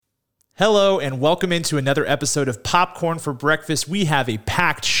Hello and welcome into another episode of Popcorn for Breakfast. We have a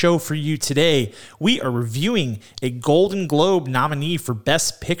packed show for you today. We are reviewing a Golden Globe nominee for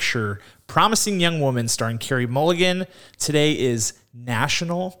Best Picture, Promising Young Woman, starring Carey Mulligan. Today is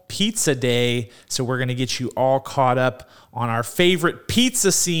National Pizza Day, so we're going to get you all caught up on our favorite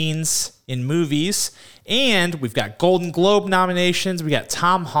pizza scenes in movies. And we've got Golden Globe nominations. We got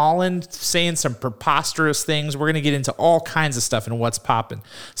Tom Holland saying some preposterous things. We're going to get into all kinds of stuff and what's popping.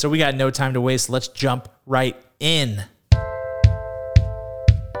 So we got no time to waste. Let's jump right in.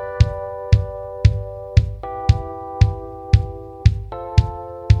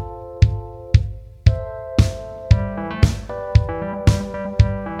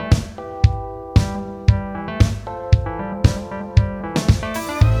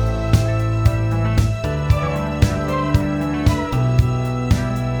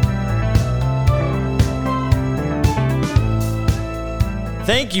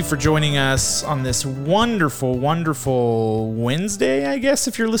 Thank you for joining us on this wonderful, wonderful Wednesday, I guess,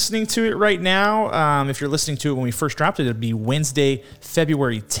 if you're listening to it right now. If you're listening to it when we first dropped it, it'd be Wednesday,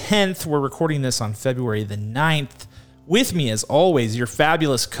 February 10th. We're recording this on February the 9th. With me, as always, your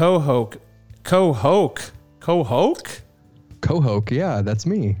fabulous co-hoke, yeah, that's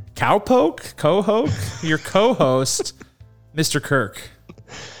me. Cowpoke? Co-hoke? Your co-host, Mr. Kirk.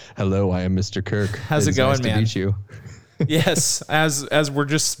 Hello, I am Mr. Kirk. How's it going, nice man? To meet you. Yes, as we're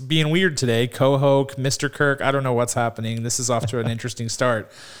just being weird today, Co-Hoke, Mr. Kirk, I don't know what's happening. This is off to an interesting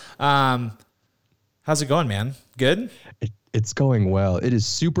start. How's it going, man? Good? It's going well. It is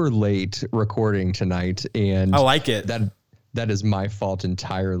super late recording tonight, and I like it. That is my fault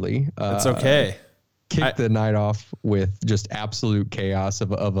entirely. It's okay. Kicked the night off with just absolute chaos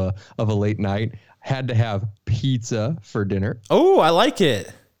of a late night. Had to have pizza for dinner. Oh, I like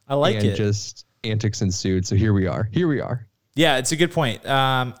it. And just antics ensued. So here we are. Yeah, it's a good point.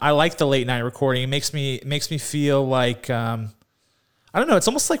 I like the late night recording. It makes me feel like, I don't know. It's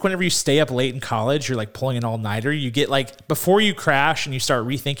almost like whenever you stay up late in college, you're like pulling an all-nighter. You get like, before you crash and you start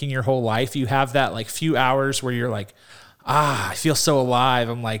rethinking your whole life, you have that like few hours where you're like, I feel so alive.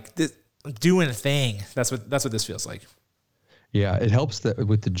 I'm like, I'm doing a thing. That's what this feels like. Yeah, it helps that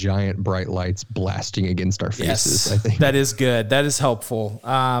with the giant bright lights blasting against our faces. Yes, I think that is good. That is helpful.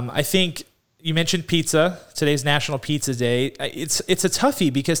 I think you mentioned pizza. Today's National Pizza Day. It's a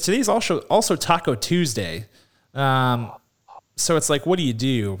toughie because today's also Taco Tuesday. So it's like, what do you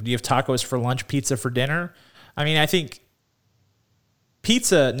do? Do you have tacos for lunch, pizza for dinner? I mean, I think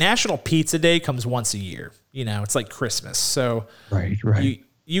National Pizza Day comes once a year. You know, it's like Christmas. So right.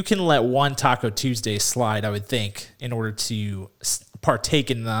 You can let one Taco Tuesday slide, I would think, in order to partake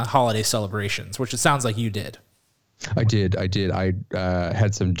in the holiday celebrations, which it sounds like you did. I did. I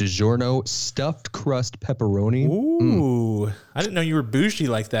had some DiGiorno stuffed crust pepperoni. Ooh, I didn't know you were bougie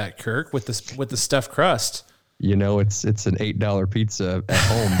like that, Kirk, with the stuffed crust. You know, it's an $8 pizza at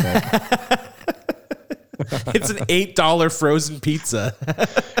home. But it's an $8 frozen pizza.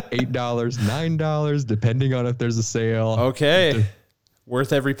 $8, $9, depending on if there's a sale. Okay.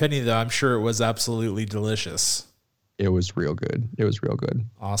 Worth every penny, though. I'm sure it was absolutely delicious. It was real good.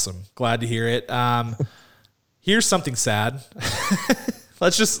 Awesome. Glad to hear it. Here's something sad.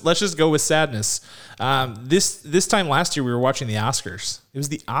 Let's just go with sadness. This time last year, we were watching the Oscars. It was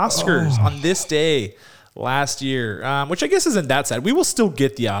the Oscars on this day last year, which I guess isn't that sad. We will still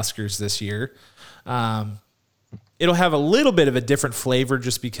get the Oscars this year. It'll have a little bit of a different flavor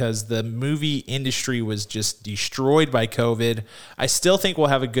just because the movie industry was just destroyed by COVID. I still think we'll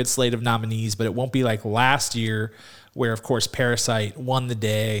have a good slate of nominees, but it won't be like last year where, of course, Parasite won the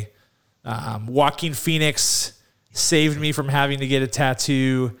day. Joaquin Phoenix saved me from having to get a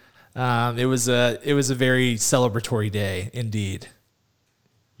tattoo. It was a very celebratory day indeed.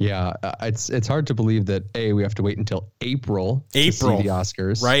 Yeah, it's hard to believe that we have to wait until April to see the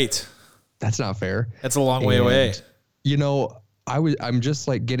Oscars. Right. That's not fair. That's a long way away. You know, I'm just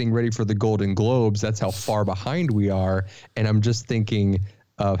like getting ready for the Golden Globes. That's how far behind we are. And I'm just thinking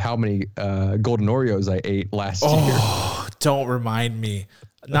of how many Golden Oreos I ate last year. Oh, don't remind me.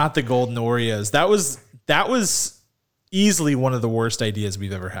 Not the Golden Oreos. That was easily one of the worst ideas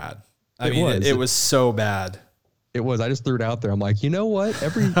we've ever had. It was so bad. It was. I just threw it out there. I'm like, you know what?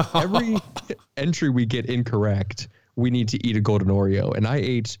 Every entry we get incorrect, we need to eat a Golden Oreo. And I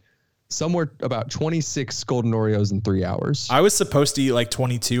ate somewhere about 26 Golden Oreos in 3 hours. I was supposed to eat like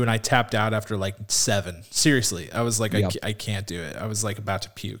 22 and I tapped out after like 7. Seriously. I was like, yep. I can't do it. I was like about to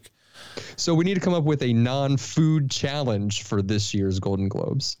puke. So we need to come up with a non-food challenge for this year's Golden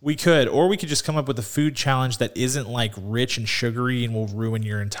Globes. We could, or we could just come up with a food challenge that isn't like rich and sugary and will ruin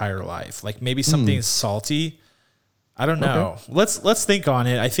your entire life. Like maybe something salty. I don't know. Okay. Let's think on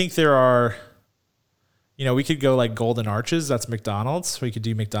it. I think there are, we could go like Golden Arches. That's McDonald's. We could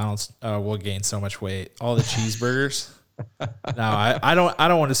do McDonald's. We'll gain so much weight. All the cheeseburgers. No, I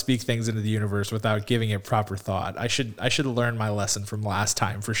don't want to speak things into the universe without giving it proper thought. I should learn my lesson from last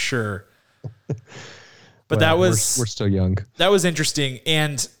time for sure. But we're still young. That was interesting.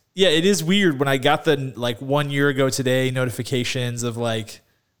 And yeah, it is weird when I got the like 1 year ago today notifications of like,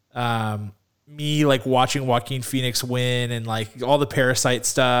 me like watching Joaquin Phoenix win and like all the Parasite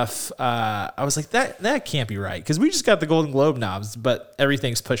stuff. I was like, that can't be right. Cause we just got the Golden Globe noms, but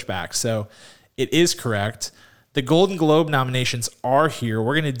everything's pushed back. So it is correct. The Golden Globe nominations are here.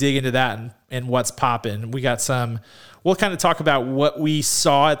 We're going to dig into that and what's popping. We'll kind of talk about what we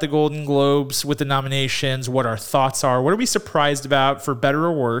saw at the Golden Globes with the nominations, what our thoughts are, what are we surprised about for better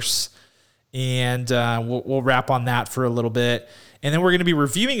or worse. And we'll wrap on that for a little bit. And then we're going to be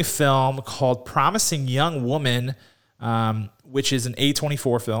reviewing a film called Promising Young Woman, which is an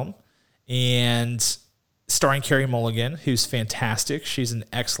A24 film, and starring Carey Mulligan, who's fantastic. She's an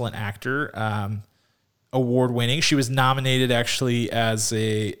excellent actor, award-winning. She was nominated actually as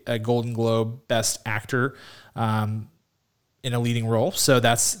a Golden Globe Best Actor in a leading role. So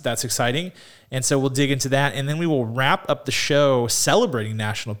that's exciting. And so we'll dig into that. And then we will wrap up the show celebrating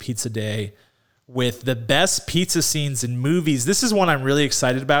National Pizza Day with the best pizza scenes in movies. This is one I'm really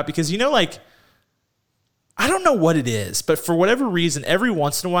excited about because, like, I don't know what it is, but for whatever reason, every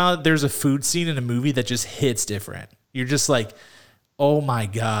once in a while, there's a food scene in a movie that just hits different. You're just like, oh my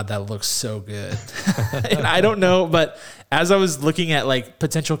God, that looks so good. And I don't know, but as I was looking at like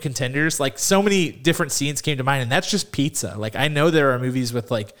potential contenders, like so many different scenes came to mind, and that's just pizza. Like I know there are movies with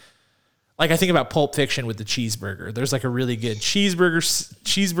like I think about Pulp Fiction with the cheeseburger. There's like a really good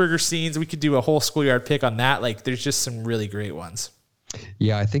cheeseburger scenes. We could do a whole Schoolyard pick on that. Like there's just some really great ones.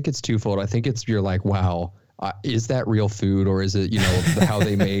 Yeah, I think it's twofold. I think you're like, wow, is that real food, or is it, how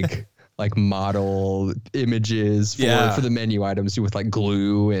they make like model images for the menu items with like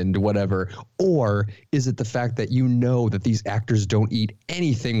glue and whatever? Or is it the fact that that these actors don't eat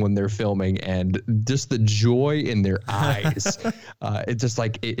anything when they're filming, and just the joy in their eyes, it just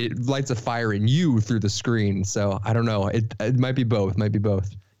like it lights a fire in you through the screen. So I don't know. It might be both.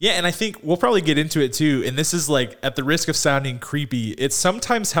 Yeah, and I think we'll probably get into it too. And this is like, at the risk of sounding creepy, it's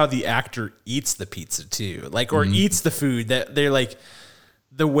sometimes how the actor eats the pizza too, like, or eats the food, that they're like,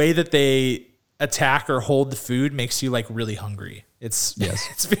 the way that they attack or hold the food makes you like really hungry. It's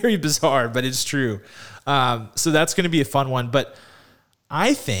very bizarre, but it's true. So that's going to be a fun one. But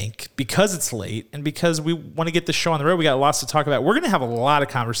I think because it's late and because we want to get the show on the road, we got lots to talk about. We're going to have a lot of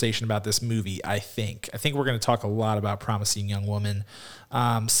conversation about this movie. I think we're going to talk a lot about Promising Young Woman.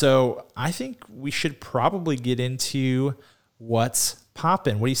 So I think we should probably get into what's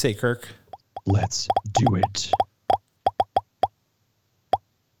poppin'. What do you say, Kirk? Let's do it.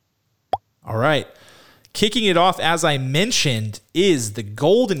 All right. Kicking it off, as I mentioned, is the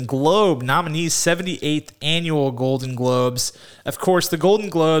Golden Globe nominees, 78th annual Golden Globes. Of course, the Golden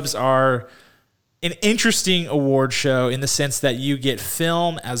Globes are an interesting award show in the sense that you get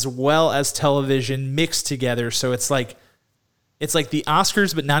film as well as television mixed together. So it's like the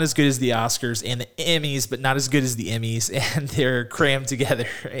Oscars, but not as good as the Oscars, and the Emmys, but not as good as the Emmys, and they're crammed together.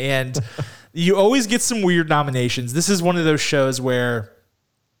 And you always get some weird nominations. This is one of those shows where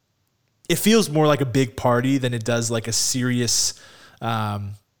it feels more like a big party than it does like a serious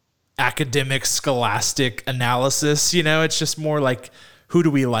academic, scholastic analysis. It's just more like, who do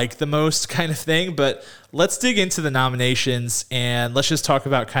we like the most kind of thing. But let's dig into the nominations and let's just talk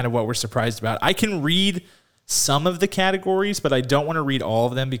about kind of what we're surprised about. I can read some of the categories, but I don't want to read all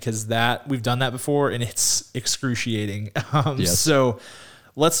of them because we've done that before and it's excruciating. Yes. So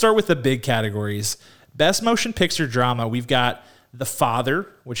let's start with the big categories. Best Motion Picture Drama, we've got The Father,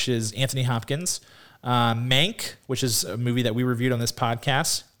 which is Anthony Hopkins, Mank, which is a movie that we reviewed on this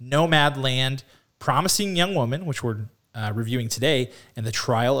podcast, Nomadland, Promising Young Woman, which we're reviewing today, and The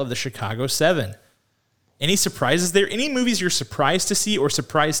Trial of the Chicago 7. Any surprises there? Any movies you're surprised to see or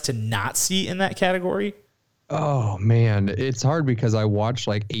surprised to not see in that category? Oh man, it's hard because I watch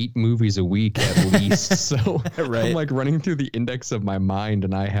like 8 movies a week at least. So right. I'm like running through the index of my mind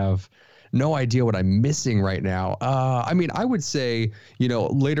and I have no idea what I'm missing right now. I mean, I would say,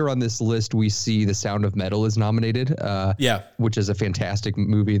 later on this list, we see The Sound of Metal is nominated. Which is a fantastic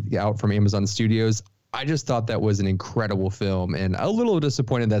movie out from Amazon Studios. I just thought that was an incredible film and a little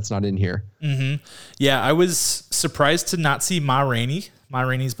disappointed that's not in here. Mm-hmm. Yeah, I was surprised to not see Ma Rainey's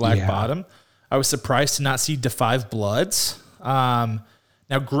Black Bottom. I was surprised to not see Da 5 Bloods.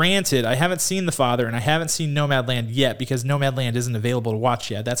 Now, granted, I haven't seen The Father and I haven't seen Nomadland yet because Nomadland isn't available to watch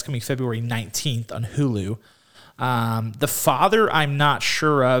yet. That's coming February 19th on Hulu. The Father, I'm not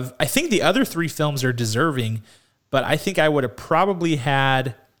sure of. I think the other three films are deserving, but I think I would have probably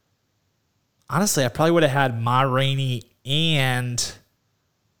had, honestly, I probably would have had Ma Rainey and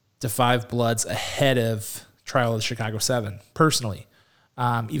Da 5 Bloods ahead of Trial of the Chicago 7, personally.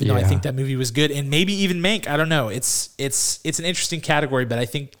 Even though I think that movie was good, and maybe even Mank. I don't know. It's an interesting category, but I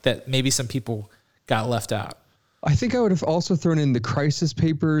think that maybe some people got left out. I think I would have also thrown in the Crisis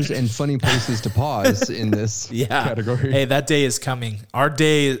Papers and Funny Places to Pause in this category. Hey, that day is coming. Our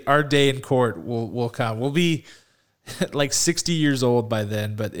day in court will come. We'll be like 60 years old by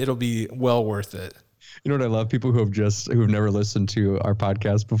then, but it'll be well worth it. You know what I love? People who've never listened to our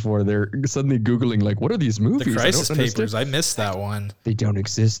podcast before, they're suddenly Googling, like, what are these movies? The Crisis Papers. I missed that one. They don't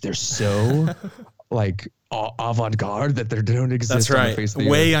exist. They're so like avant-garde that they don't exist. That's right. On the face of the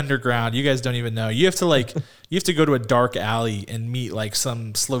Way earth. underground. You guys don't even know. You have to go to a dark alley and meet like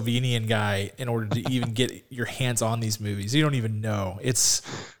some Slovenian guy in order to even get your hands on these movies. You don't even know. It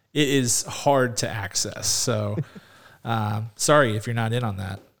is hard to access. So sorry if you're not in on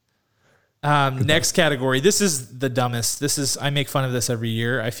that. Next category. This is the dumbest. I make fun of this every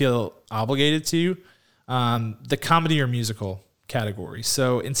year. I feel obligated to. The comedy or musical category.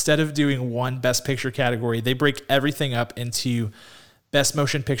 So instead of doing one best picture category, they break everything up into best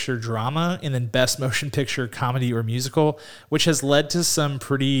motion picture drama and then best motion picture comedy or musical, which has led to some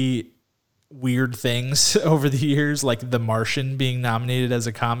pretty weird things over the years, like The Martian being nominated as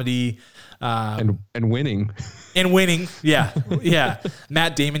a comedy. And winning. And winning. Yeah. Yeah.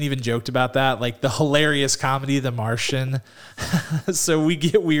 Matt Damon even joked about that, like the hilarious comedy, The Martian. So we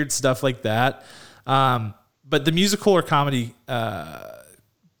get weird stuff like that. But the musical or comedy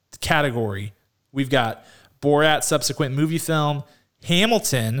category, we've got Borat subsequent movie film,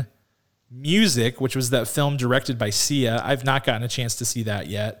 Hamilton, music, which was that film directed by Sia. I've not gotten a chance to see that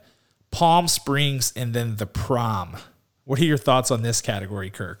yet. Palm Springs, and then The Prom. What are your thoughts on this category,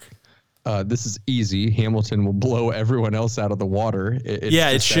 Kirk? This is easy. Hamilton will blow everyone else out of the water.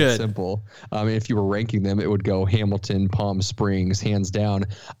 It should. Simple. If you were ranking them, it would go Hamilton, Palm Springs, hands down.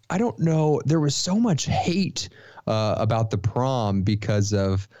 I don't know. There was so much hate about The Prom because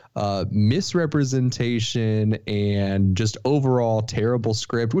of misrepresentation and just overall terrible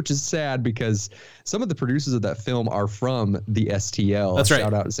script, which is sad because some of the producers of that film are from the STL. That's right.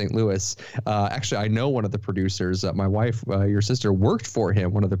 Shout out to St. Louis. Actually, I know one of the producers. My wife, your sister, worked for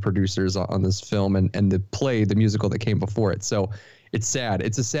him, one of the producers on this film and the musical that came before it. So it's sad.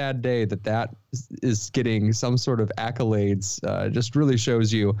 It's a sad day that is getting some sort of accolades. Just really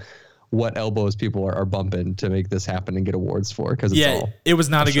shows you what elbows people are bumping to make this happen and get awards for. Because it was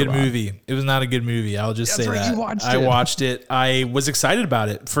not a good movie. It was not a good movie. I'll just say that. I watched it. I was excited about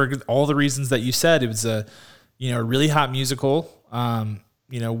it for all the reasons that you said. It was a really hot musical. Won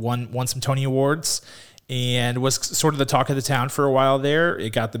some Tony Awards and was sort of the talk of the town for a while there.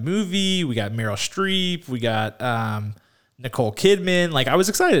 It got the movie. We got Meryl Streep. We got Nicole Kidman. Like, I was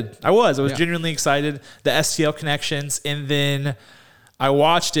excited. I was genuinely excited. The STL connections, and then I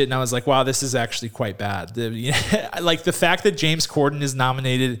watched it and I was like, wow, this is actually quite bad. Like the fact that James Corden is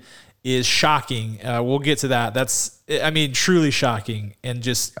nominated is shocking. We'll get to that. That's, truly shocking. And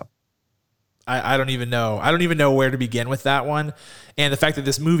just, I don't even know. I don't even know where to begin with that one. And the fact that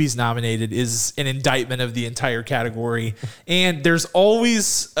this movie's nominated is an indictment of the entire category. And there's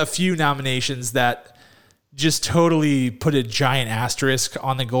always a few nominations that just totally put a giant asterisk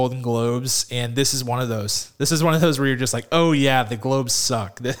on the Golden Globes. And this is one of those. This is one of those where you're just like, oh yeah, the Globes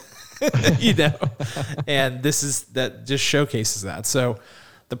suck. And that just showcases that. So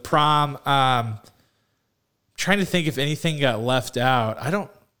The Prom, trying to think if anything got left out. I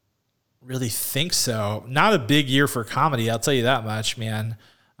don't really think so. Not a big year for comedy. I'll tell you that much, man.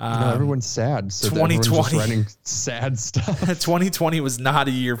 Everyone's sad. So 2020 writing sad stuff. 2020 was not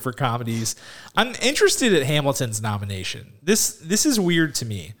a year for comedies. I'm interested at Hamilton's nomination. This is weird to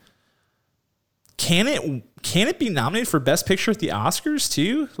me. Can it be nominated for Best Picture at the Oscars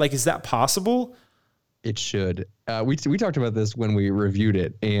too? Like, is that possible? It should. We talked about this when we reviewed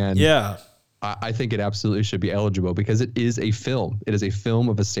it, and I think it absolutely should be eligible because it is a film. It is a film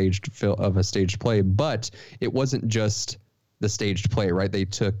of a staged play, but it wasn't just the staged play, right? They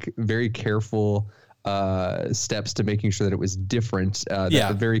took very careful steps to making sure that it was different.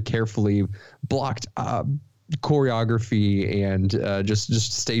 Very carefully blocked choreography and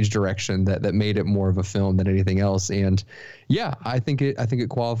just stage direction that made it more of a film than anything else. And I think it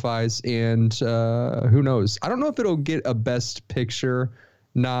qualifies. And who knows? I don't know if it'll get a Best Picture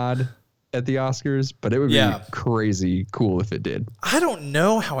nod at the Oscars, but it would be crazy cool if it did. I don't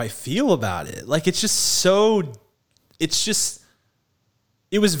know how I feel about it. Like, it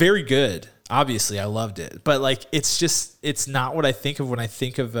was very good. Obviously, I loved it, but like it's not what I think of when I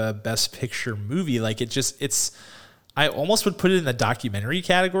think of a Best Picture movie. Like I almost would put it in the documentary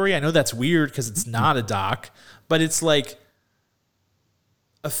category. I know that's weird because it's not a doc, but it's like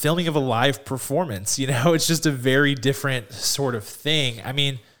a filming of a live performance. It's just a very different sort of thing. I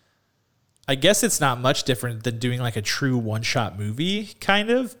mean, I guess it's not much different than doing like a true one-shot movie, kind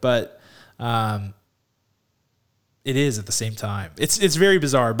of, but it is at the same time. It's very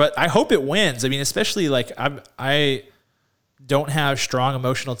bizarre, but I hope it wins. I mean, especially like I don't have strong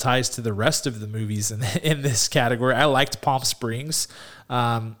emotional ties to the rest of the movies in this category. I liked Palm Springs.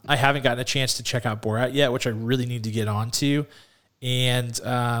 I haven't gotten a chance to check out Borat yet, which I really need to get onto. And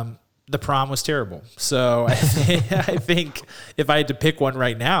The Prom was terrible. So I think if I had to pick one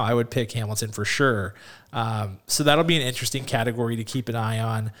right now, I would pick Hamilton for sure. So that'll be an interesting category to keep an eye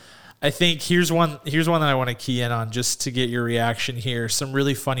on. I think here's one that I want to key in on just to get your reaction here. Some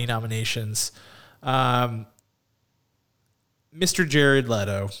really funny nominations. Mr. Jared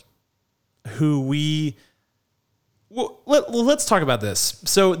Leto, who let's talk about this.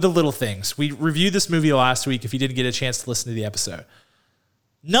 So The Little Things. We reviewed this movie last week if you didn't get a chance to listen to the episode.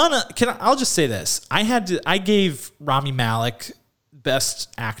 I'll just say this. I gave Rami Malek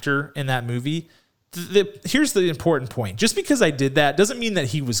Best Actor in that movie. Here's the important point. Just because I did that doesn't mean that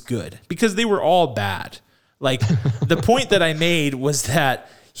he was good, because they were all bad. Like the point that I made was that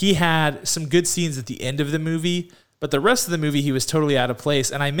he had some good scenes at the end of the movie, but the rest of the movie he was totally out of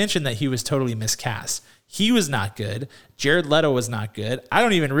place. And I mentioned that he was totally miscast. He was not good. Jared Leto was not good. I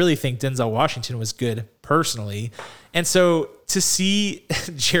don't even really think Denzel Washington was good personally. And so to see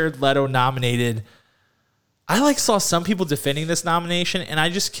Jared Leto nominated, I saw some people defending this nomination, and I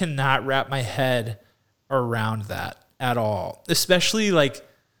just cannot wrap my head around that at all. Especially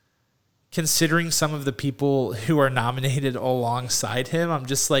considering some of the people who are nominated alongside him. I'm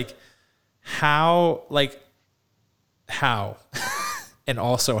just how? And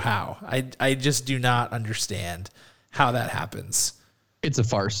also how? I just do not understand how that happens. It's a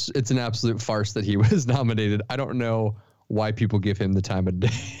farce. It's an absolute farce that he was nominated. I don't know why people give him the time of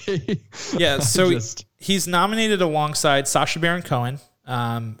day. Yeah, so he's nominated alongside Sacha Baron Cohen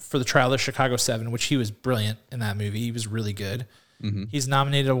for The Trial of Chicago 7, which he was brilliant in that movie. He was really good. Mm-hmm. He's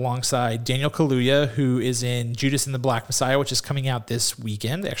nominated alongside Daniel Kaluuya, who is in Judas and the Black Messiah, which is coming out this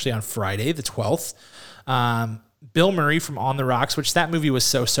weekend, actually on Friday, the 12th. Bill Murray from On the Rocks, which that movie was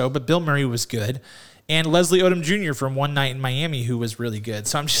so-so, but Bill Murray was good. And Leslie Odom Jr. from One Night in Miami, who was really good.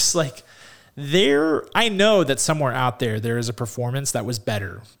 So I'm just I know that somewhere out there is a performance that was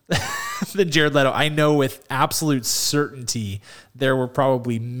better than Jared Leto. I know with absolute certainty there were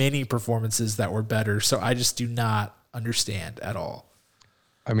probably many performances that were better. So I just do not understand at all.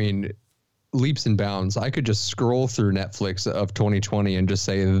 I mean, leaps and bounds. I could just scroll through Netflix of 2020 and just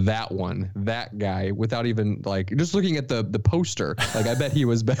say that guy, without even just looking at the poster. I bet he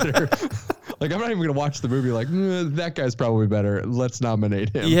was better. I'm not even going to watch the movie. That guy's probably better. Let's nominate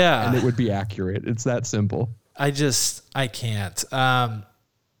him. Yeah. And it would be accurate. It's that simple. I can't. I'm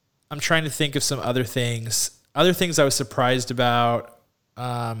trying to think of some other things. Other things I was surprised about.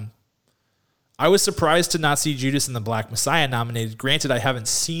 I was surprised to not see Judas and the Black Messiah nominated. Granted, I haven't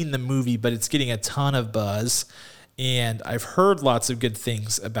seen the movie, but it's getting a ton of buzz, and I've heard lots of good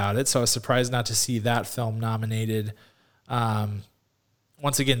things about it, so I was surprised not to see that film nominated.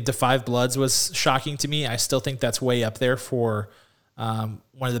 Once again, Da 5 Bloods was shocking to me. I still think that's way up there for one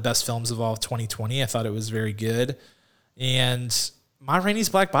of the best films of all of 2020. I thought it was very good. And Ma Rainey's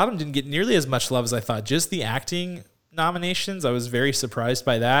Black Bottom didn't get nearly as much love as I thought. Just the acting nominations, I was very surprised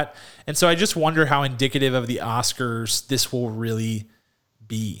by that. And so I just wonder how indicative of the Oscars this will really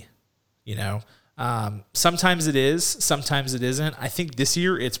be. Sometimes it is, sometimes it isn't. I think this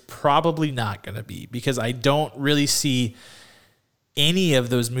year it's probably not going to be, because I don't really see any of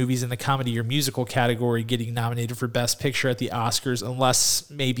those movies in the comedy or musical category getting nominated for Best Picture at the Oscars, unless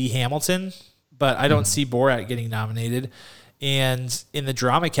maybe Hamilton, but I don't see Borat getting nominated. And in the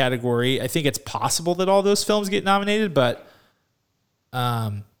drama category, I think it's possible that all those films get nominated, but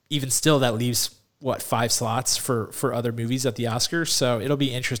even still, that leaves 5 slots for other movies at the Oscars. So it'll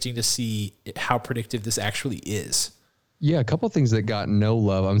be interesting to see how predictive this actually is. Yeah, a couple of things that got no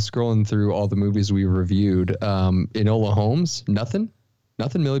love. I'm scrolling through all the movies we reviewed. Enola Holmes, nothing.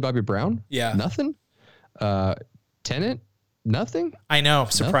 Millie Bobby Brown, yeah, nothing. Tenet, nothing. I know.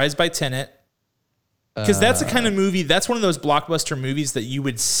 Surprised by Tenet. Because that's the kind of movie, that's one of those blockbuster movies that you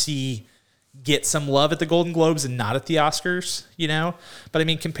would see get some love at the Golden Globes and not at the Oscars, But I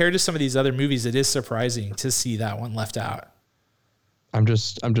mean, compared to some of these other movies, it is surprising to see that one left out. I'm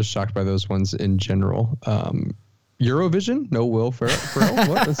just shocked by those ones in general. Eurovision? No Will Ferrell?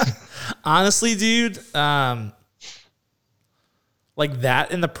 What is... Honestly, dude, like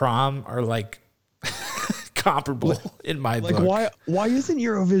that and The Prom are like comparable in my book. Why isn't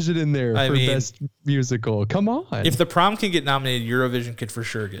Eurovision in there for best musical? Come on. If The Prom can get nominated, Eurovision could for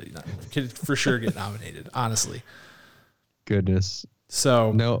sure get nominated, honestly. Goodness.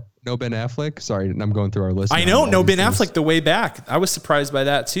 So no Ben Affleck. Sorry, I'm going through our list. I know, no Ben Affleck the way back. I was surprised by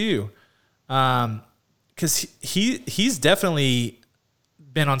that too. Because he's definitely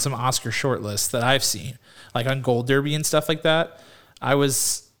been on some Oscar shortlists that I've seen, like on Gold Derby and stuff like that. I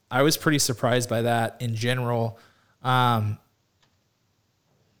was pretty surprised by that in general. I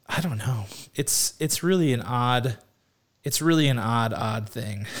don't know. It's really an odd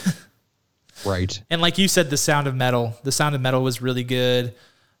thing. Right. And like you said, The Sound of Metal was really good.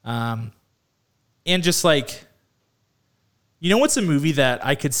 And just like, you know what's a movie that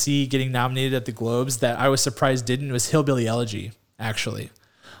I could see getting nominated at the Globes that I was surprised didn't? It was Hillbilly Elegy, actually.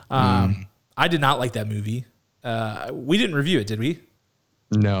 I did not like that movie. We didn't review it, did we?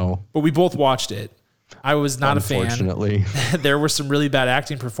 No. But we both watched it. I was not a fan. Unfortunately. There were some really bad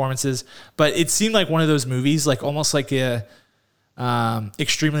acting performances, but it seemed like one of those movies, like almost like a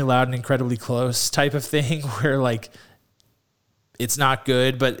Extremely Loud and Incredibly Close type of thing where like it's not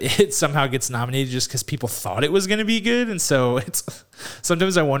good, but it somehow gets nominated just because people thought it was going to be good. And so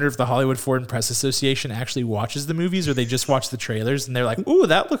sometimes I wonder if the Hollywood Foreign Press Association actually watches the movies or they just watch the trailers and they're like, ooh,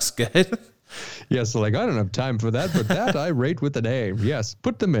 that looks good. Yeah, so like, I don't have time for that, but that I rate with an A. Yes,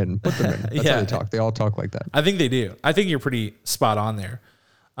 put them in. That's how they talk. They all talk like that. I think they do. I think you're pretty spot on there.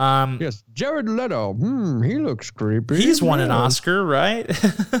 Yes, Jared Leto. He looks creepy. He's won an Oscar, right?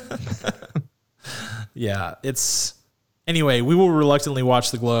 Yeah, anyway, we will reluctantly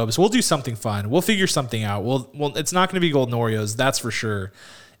watch the Globes. We'll do something fun. We'll figure something out. Well, it's not going to be Golden Oreos, that's for sure.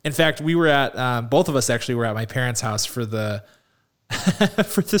 In fact, we were at both of us actually were at my parents' house for the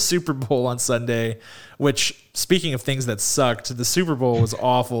for the Super Bowl on Sunday, which, speaking of things that sucked, the Super Bowl was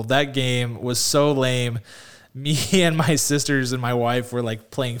awful. That game was so lame. Me and my sisters and my wife were like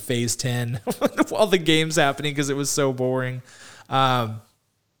playing Phase 10 while the game's happening because it was so boring.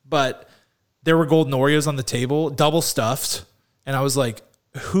 But there were Golden Oreos on the table, double stuffed. And I was like,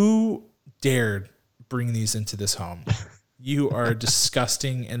 who dared bring these into this home? You are a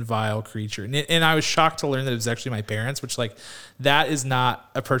disgusting and vile creature. And I was shocked to learn that it was actually my parents, which like that is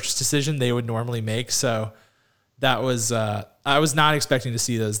not a purchase decision they would normally make. So that was, I was not expecting to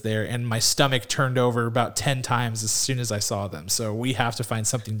see those there. And my stomach turned over about 10 times as soon as I saw them. So we have to find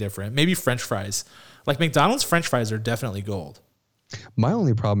something different. Maybe French fries. Like McDonald's French fries are definitely gold. My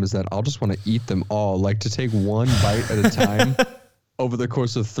only problem is that I'll just want to eat them all, like to take one bite at a time. Over the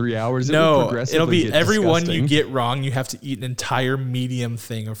course of 3 hours, it'll be every one you get wrong. You have to eat an entire medium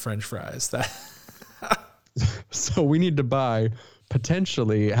thing of French fries. So we need to buy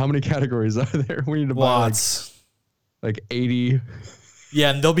potentially, how many categories are there? We need to buy lots, like 80.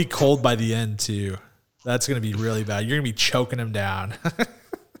 Yeah, and they'll be cold by the end too. That's going to be really bad. You're going to be choking them down.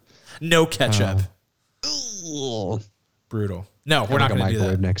 No ketchup. Brutal. No, we're not going to do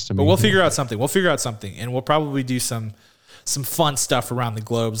that. Next to me. But we'll figure out something. And we'll probably do some fun stuff around the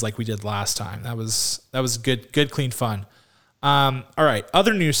Globes like we did last time. That was good, clean fun. All right.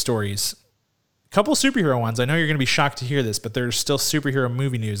 Other news stories. A couple superhero ones. I know you're going to be shocked to hear this, but there's still superhero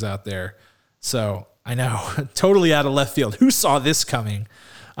movie news out there. So I know, totally out of left field. Who saw this coming?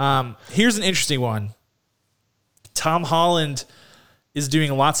 Here's an interesting one. Tom Holland is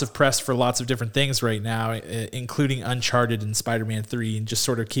doing lots of press for lots of different things right now, including Uncharted and Spider-Man 3, and just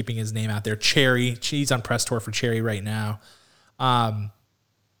sort of keeping his name out there. Cherry, he's on press tour for Cherry right now.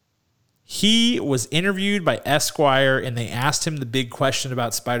 He was interviewed by Esquire, and they asked him the big question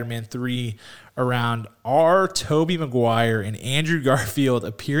about Spider-Man 3 around, are Tobey Maguire and Andrew Garfield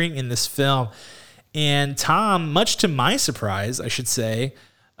appearing in this film? And Tom, much to my surprise, I should say,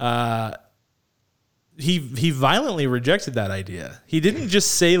 he violently rejected that idea. He didn't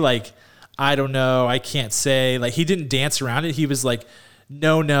just say like, I don't know, I can't say. Like, he didn't dance around it. He was like,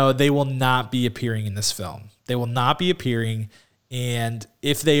 no, they will not be appearing in this film. They will not be appearing. And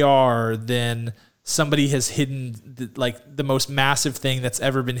if they are, then somebody has hidden the most massive thing that's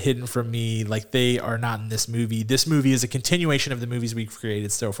ever been hidden from me. Like, they are not in this movie. This movie is a continuation of the movies we've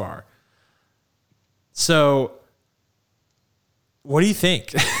created so far. So what do you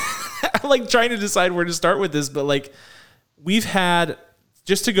think? I'm like trying to decide where to start with this, but like we've had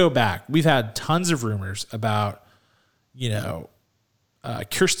tons of rumors about,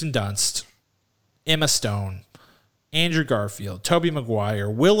 Kirsten Dunst, Emma Stone, Andrew Garfield, Tobey Maguire,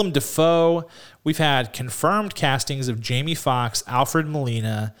 Willem Dafoe. We've had confirmed castings of Jamie Foxx, Alfred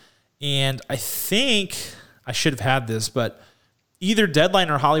Molina, and I think I should have had this, but either Deadline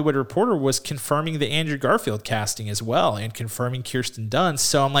or Hollywood Reporter was confirming the Andrew Garfield casting as well and confirming Kirsten Dunst.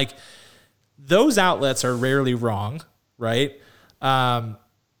 So I'm like, those outlets are rarely wrong, right?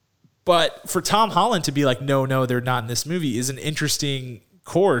 But for Tom Holland to be like, no, they're not in this movie is an interesting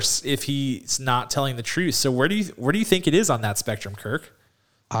course if he's not telling the truth. So where do you think it is on that spectrum, Kirk?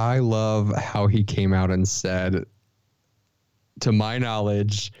 I love how he came out and said, to my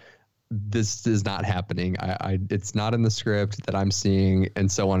knowledge, this is not happening. It's not in the script that I'm seeing, and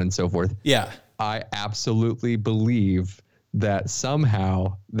so on and so forth. Yeah. I absolutely believe that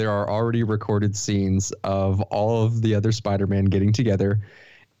somehow there are already recorded scenes of all of the other Spider-Man getting together,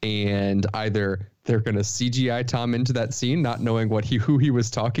 and either they're going to CGI Tom into that scene, not knowing who he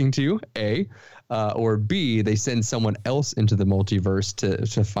was talking to, A, or B, they send someone else into the multiverse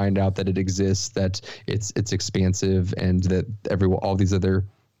to find out that it exists, that it's expansive, and that all these other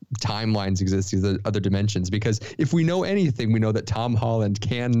timelines exist, these other dimensions. Because if we know anything, we know that Tom Holland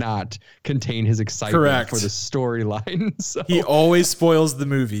cannot contain his excitement for the storyline. So he always spoils the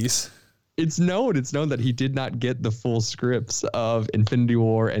movies. It's known that he did not get the full scripts of Infinity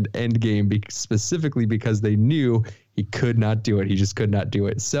War and Endgame specifically because they knew he could not do it. He just could not do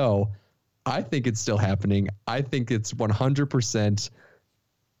it. So I think it's still happening. I think it's 100%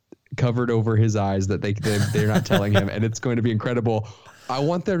 covered over his eyes that they're not telling him, and it's going to be incredible. I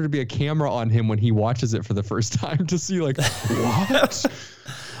want there to be a camera on him when he watches it for the first time to see like, what?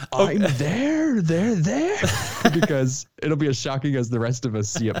 I'm there, they're there. Because it'll be as shocking as the rest of us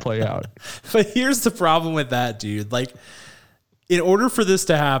see it play out. But here's the problem with that, dude. Like, in order for this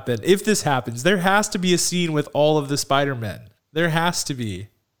to happen, if this happens, there has to be a scene with all of the Spider-Men. There has to be.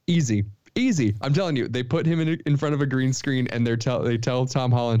 Easy. I'm telling you, they put him in front of a green screen and they tell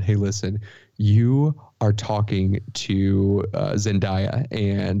Tom Holland, hey, listen, you are talking to Zendaya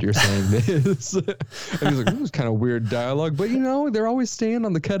and you're saying this. And he's like, this is kind of weird dialogue, but they're always staying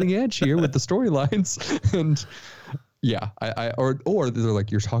on the cutting edge here with the storylines. And yeah, or they're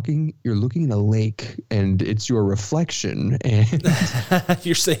like, you're looking in a lake and it's your reflection. And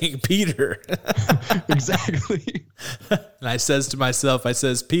you're saying Peter. Exactly. And I says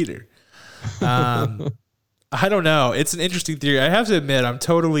Peter. I don't know. It's an interesting theory. I have to admit, I'm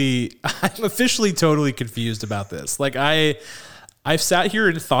officially totally confused about this. Like I've sat here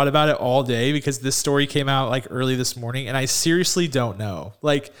and thought about it all day because this story came out like early this morning and I seriously don't know.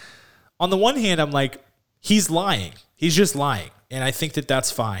 Like on the one hand, I'm like, he's lying. He's just lying. And I think that that's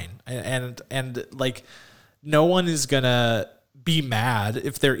fine. And like no one is gonna be mad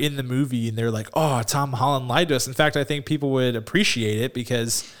if they're in the movie and they're like, oh, Tom Holland lied to us. In fact, I think people would appreciate it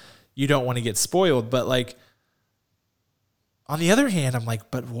because you don't want to get spoiled. But like, on the other hand, I'm like,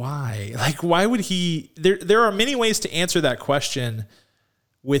 but why? Like, why would he? There are many ways to answer that question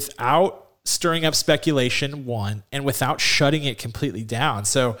without stirring up speculation, one, and without shutting it completely down.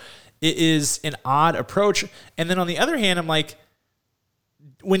 So it is an odd approach. And then on the other hand, I'm like,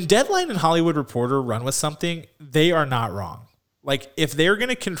 when Deadline and Hollywood Reporter run with something, they are not wrong. Like, if they're going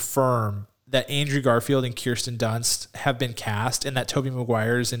to confirm that Andrew Garfield and Kirsten Dunst have been cast and that Tobey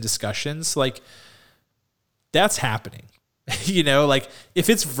Maguire is in discussions, like, that's happening. Like, if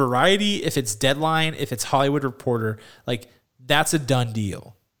it's Variety, if it's Deadline, if it's Hollywood Reporter, like, that's a done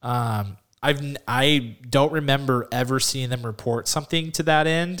deal. I don't remember ever seeing them report something to that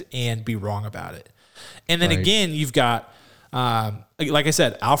end and be wrong about it. And then again, you've got, like I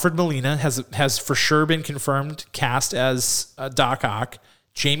said, Alfred Molina has for sure been confirmed cast as Doc Ock.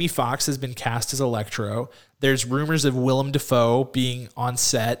 Jamie Foxx has been cast as Electro. There's rumors of Willem Dafoe being on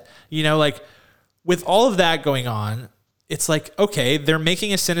set. Like, with all of that going on, it's like, okay, they're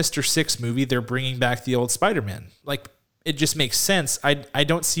making a Sinister Six movie. They're bringing back the old Spider-Man. Like, it just makes sense. I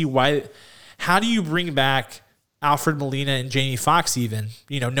don't see why. How do you bring back Alfred Molina and Jamie Foxx even,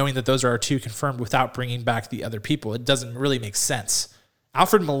 knowing that those are our two confirmed without bringing back the other people? It doesn't really make sense.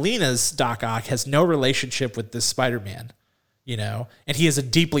 Alfred Molina's Doc Ock has no relationship with this Spider-Man, and he has a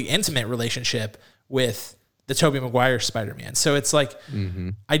deeply intimate relationship with the Tobey Maguire Spider-Man. So it's like,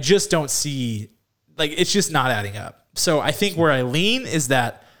 I just don't see, like, it's just not adding up. So I think where I lean is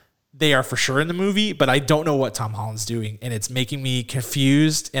that they are for sure in the movie, but I don't know what Tom Holland's doing, and it's making me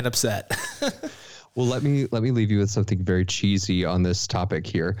confused and upset. Well, let me leave you with something very cheesy on this topic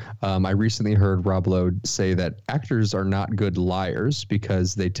here. I recently heard Rob Lowe say that actors are not good liars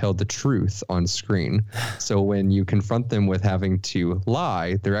because they tell the truth on screen. So when you confront them with having to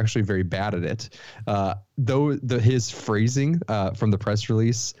lie, they're actually very bad at it. Though his phrasing from the press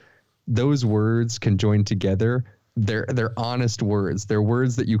release, those words can join together. They're honest words. They're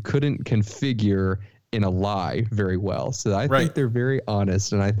words that you couldn't configure in a lie very well. So I Right. think they're very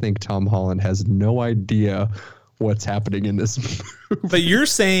honest, and I think Tom Holland has no idea what's happening in this movie. But you're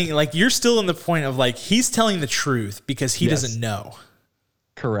saying, like, you're still in the point of, like, he's telling the truth because he doesn't know.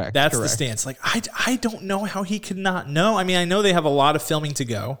 Correct. That's the stance. Like, I don't know how he could not know. I mean, I know they have a lot of filming to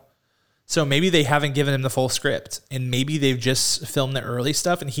go. So maybe they haven't given him the full script, and maybe they've just filmed the early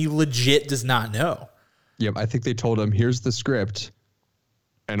stuff and he legit does not know. Yep. I think they told him, here's the script,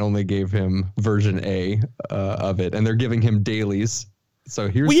 and only gave him version A of it. And they're giving him dailies. So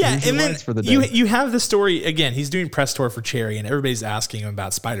here's your lines for the day. You have the story again. He's doing press tour for Cherry, and everybody's asking him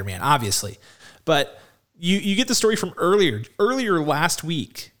about Spider-Man, obviously. But you get the story from earlier last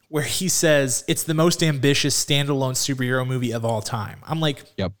week, where he says it's the most ambitious standalone superhero movie of all time. I'm like,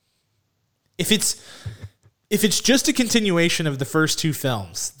 yep. If it's just a continuation of the first two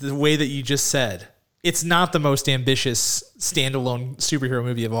films, the way that you just said, it's not the most ambitious standalone superhero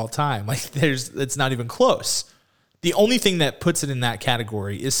movie of all time. Like it's not even close. The only thing that puts it in that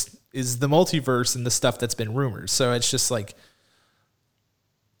category is the multiverse and the stuff that's been rumored. So it's just like,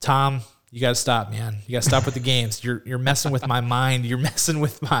 Tom, you got to stop, man. You got to stop with the games. You're messing with my mind. You're messing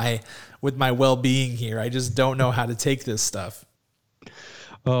with my well-being here. I just don't know how to take this stuff.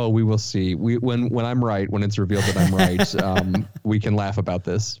 Oh, we will see. When I'm right, when it's revealed that I'm right, we can laugh about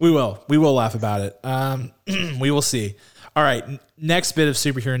this. We will laugh about it. We will see. All right. Next bit of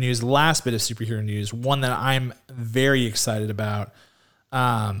superhero news, last bit of superhero news, one that I'm very excited about.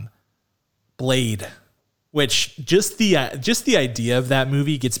 Blade, which just the idea of that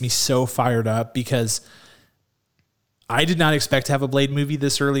movie gets me so fired up, because I did not expect to have a Blade movie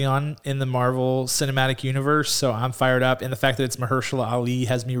this early on in the Marvel Cinematic Universe, so I'm fired up. And the fact that it's Mahershala Ali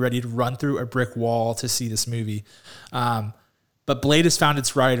has me ready to run through a brick wall to see this movie. But Blade has found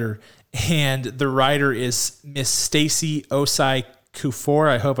its writer, and the writer is Miss Stacey Osei Kuffour.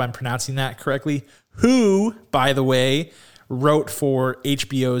 I hope I'm pronouncing that correctly. Who, by the way, wrote for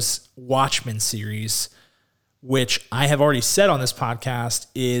HBO's Watchmen series, which I have already said on this podcast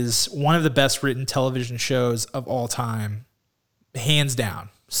is one of the best written television shows of all time, hands down.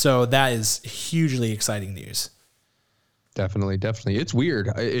 So that is hugely exciting news. Definitely. It's weird.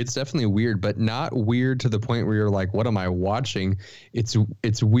 It's definitely weird, but not weird to the point where you're like, what am I watching? It's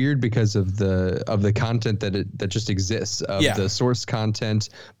weird because of the content that just exists, the source content,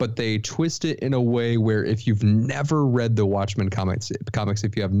 but they twist it in a way where if you've never read the Watchmen comics,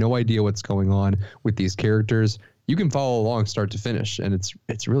 if you have no idea what's going on with these characters, you can follow along start to finish, and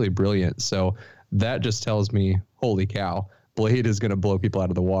it's really brilliant. So that just tells me, holy cow, Blade is going to blow people out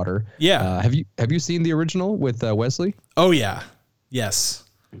of the water. Yeah. Have you seen the original with Wesley? Oh yeah. Yes.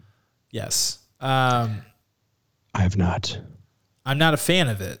 I have not. I'm not a fan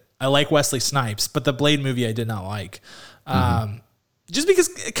of it. I like Wesley Snipes, but the Blade movie I did not like. Just because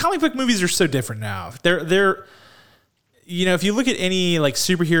comic book movies are so different now. They're if you look at any like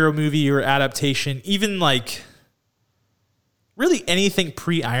superhero movie or adaptation, even like really anything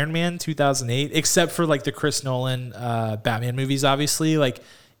pre-Iron Man 2008, except for like the Chris Nolan Batman movies, obviously, like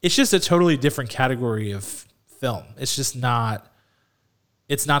it's just a totally different category of film. It's just not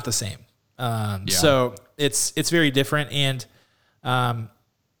the same. So it's very different. And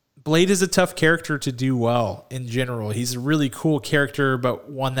Blade is a tough character to do well in general. He's a really cool character, but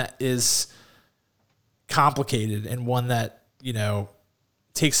one that is complicated and one that,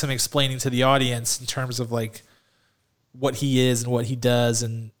 takes some explaining to the audience in terms of like what he is and what he does.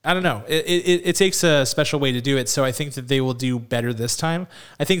 And I don't know, it takes a special way to do it. So I think that they will do better this time.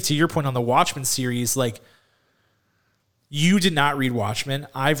 I think to your point on the Watchmen series, like you did not read Watchmen.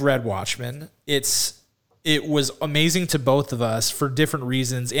 I've read Watchmen. It was amazing to both of us for different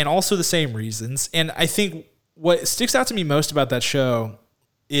reasons and also the same reasons. And I think what sticks out to me most about that show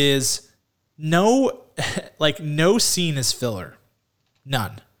is no scene is filler.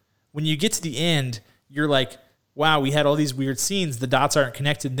 None. When you get to the end, you're like, wow, we had all these weird scenes. The dots aren't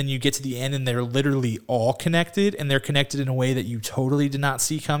connected. Then you get to the end and they're literally all connected, and they're connected in a way that you totally did not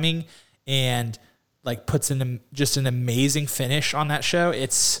see coming, and like puts in just an amazing finish on that show.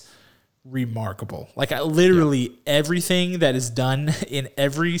 It's remarkable. Like everything that is done in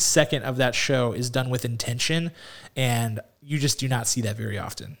every second of that show is done with intention, and you just do not see that very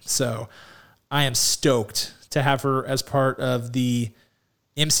often. So I am stoked to have her as part of the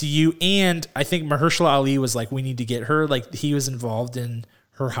MCU, and I think Mahershala Ali was like, we need to get her. Like he was involved in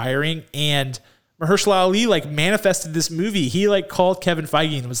her hiring, and Mahershala Ali like manifested this movie. He like called Kevin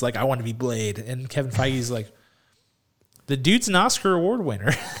Feige and was like, I want to be Blade. And Kevin Feige's like, the dude's an Oscar award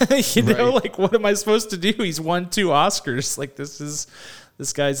winner. Like what am I supposed to do? He's won 2 Oscars. Like this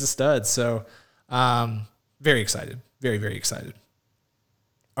guy's a stud. So very excited. Very, very excited.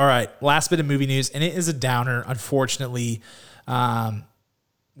 All right, last bit of movie news, and it is a downer, unfortunately.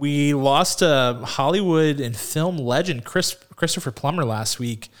 We lost a Hollywood and film legend, Christopher Plummer, last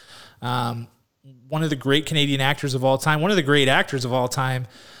week. One of the great Canadian actors of all time, one of the great actors of all time,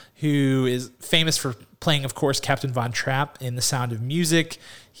 who is famous for playing, of course, Captain Von Trapp in The Sound of Music.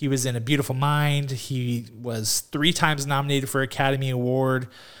 He was in A Beautiful Mind. He was 3 times nominated for Academy Award.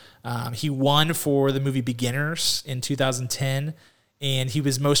 He won for the movie Beginners in 2010. And he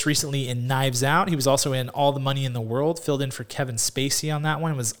was most recently in Knives Out. He was also in All the Money in the World, filled in for Kevin Spacey on that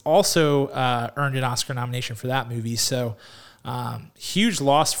one. Was also earned an Oscar nomination for that movie. So huge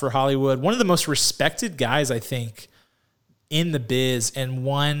loss for Hollywood. One of the most respected guys, I think, in the biz, and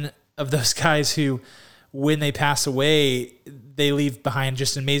one of those guys who, when they pass away, they leave behind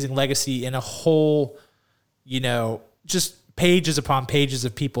just an amazing legacy and a whole, just pages upon pages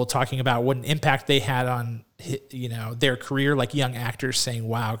of people talking about what an impact they had on, their career, like young actors saying,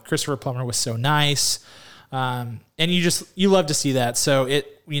 wow, Christopher Plummer was so nice. And you love to see that. So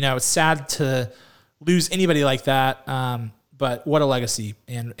it's sad to lose anybody like that. But what a legacy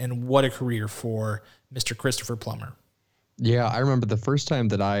and what a career for Mr. Christopher Plummer. Yeah. I remember the first time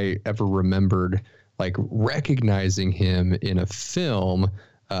that I ever remembered like recognizing him in a film,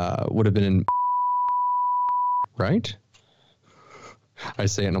 would have been in, right? I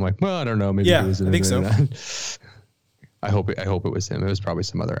say it and I'm like, well, I don't know. Maybe it was in I think so. I hope it was him. It was probably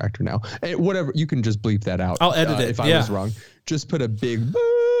some other actor now. Whatever. You can just bleep that out. I'll edit it. If I was wrong, just put a big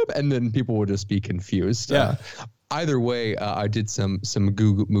boop and then people will just be confused. Yeah. Either way, I did some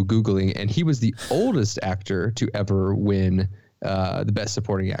Googling, and he was the oldest actor to ever win the Best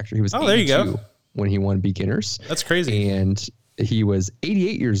Supporting Actor. He was 82 there you go. when he won Beginners. That's crazy. And he was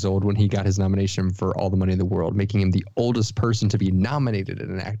 88 years old when he got his nomination for All the Money in the World, making him the oldest person to be nominated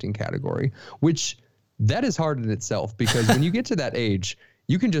in an acting category, which that is hard in itself, because when you get to that age,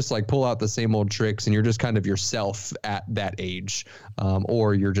 you can just like pull out the same old tricks and you're just kind of yourself at that age.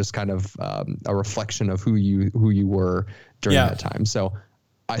 Or you're just kind of a reflection of who you were during that time. So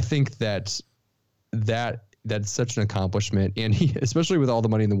I think that's such an accomplishment. And he, especially with All the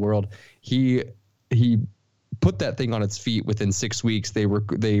Money in the World, he put that thing on its feet within 6 weeks. They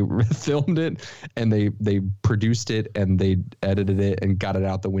filmed it and they produced it and they edited it and got it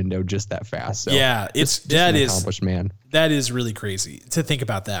out the window just that fast. So yeah, an accomplished man. That is really crazy to think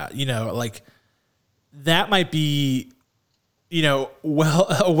about that. Like that might be, a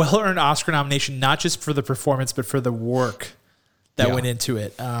well-earned Oscar nomination, not just for the performance, but for the work that went into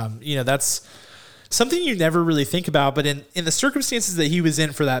it. That's something you never really think about, but in the circumstances that he was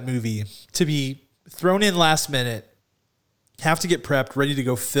in for that movie, to be thrown in last minute, have to get prepped, ready to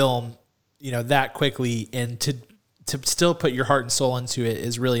go film, that quickly, and to still put your heart and soul into it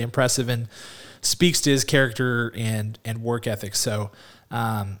is really impressive and speaks to his character and work ethic. So,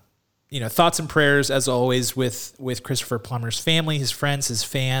 thoughts and prayers as always with Christopher Plummer's family, his friends, his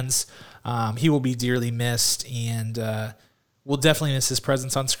fans. He will be dearly missed, and we'll definitely miss his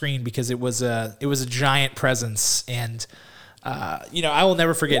presence on screen, because it was a giant presence. And I will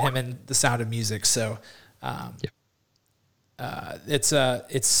never forget him in The Sound of Music. So,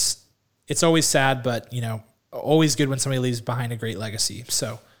 it's always sad, but always good when somebody leaves behind a great legacy.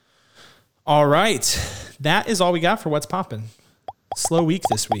 So, all right, that is all we got for What's Poppin'. Slow week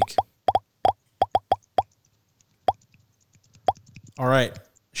this week. All right,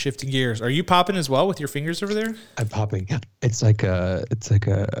 shifting gears. Are you popping as well with your fingers over there? I'm popping. It's like a.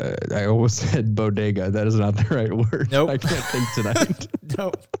 I almost said bodega. That is not the right word. Nope. I can't think tonight.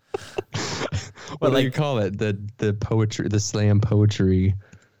 Nope. What do you call it? The poetry, the slam poetry.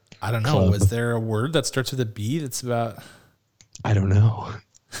 I don't know. Club. Is there a word that starts with a B that's about? I don't know.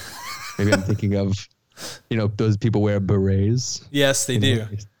 Maybe I'm thinking of, those people wear berets. Yes, they do.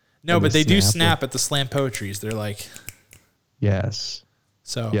 No, but they do snap at the slam poetries. They're like. Yes.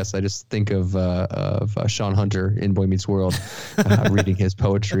 So yes, I just think of Sean Hunter in Boy Meets World reading his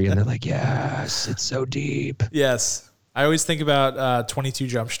poetry, and they're like, "Yes, it's so deep." Yes, I always think about 22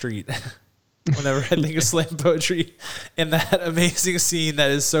 Jump Street whenever I think of slam poetry, and that amazing scene that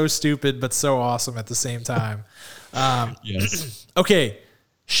is so stupid but so awesome at the same time. Yes. Okay,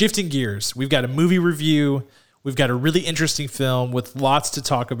 shifting gears. We've got a movie review. We've got a really interesting film with lots to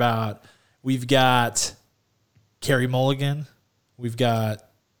talk about. We've got Carey Mulligan. We've got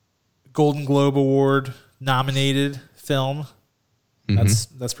Golden Globe Award nominated film.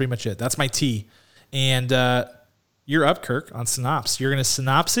 Mm-hmm. That's pretty much it. That's my tea. And you're up, Kirk, on Synops. You're going to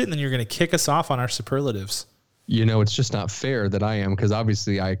synopse it, and then you're going to kick us off on our superlatives. It's just not fair that I am, because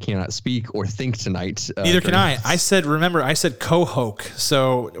obviously I cannot speak or think tonight. Neither can I. I said co-hoke.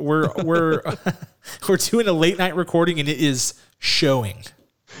 So we're we're doing a late night recording, and it is showing.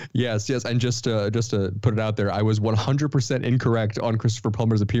 Yes. And just to put it out there, I was 100% incorrect on Christopher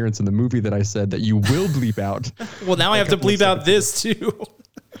Plummer's appearance in the movie that I said that you will bleep out. Well, now I have to bleep out this too.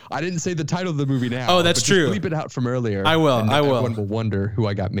 I didn't say the title of the movie now. Oh, that's true. Just bleep it out from earlier. I will. Everyone will wonder who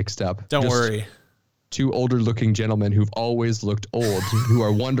I got mixed up. Don't worry. Two older looking gentlemen who've always looked old, who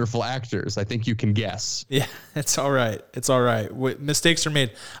are wonderful actors. I think you can guess. Yeah, it's all right. It's all right. Mistakes are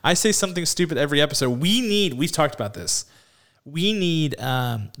made. I say something stupid every episode. We've talked about this. We need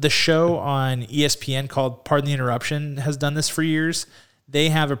the show on ESPN called Pardon the Interruption has done this for years. They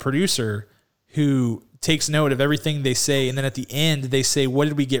have a producer who takes note of everything they say, and then at the end they say, what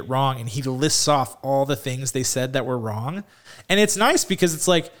did we get wrong? And he lists off all the things they said that were wrong. And it's nice because it's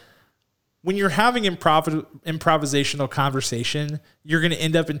like, when you're having improvisational conversation, you're going to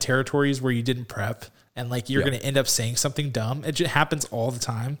end up in territories where you didn't prep, and like you're going to end up saying something dumb. It just happens all the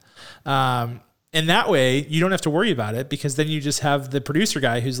time. And that way you don't have to worry about it, because then you just have the producer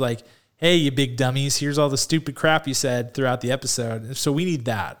guy who's like, hey, you big dummies, here's all the stupid crap you said throughout the episode. So we need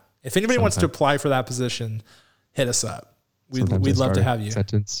that. If anybody wants to apply for that position, hit us up. We'd love to have you.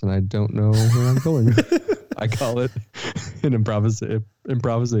 Sentence, and I don't know where I'm going. I call it an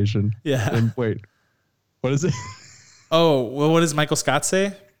improvisation. Yeah. And wait, what is it? Oh, well, what does Michael Scott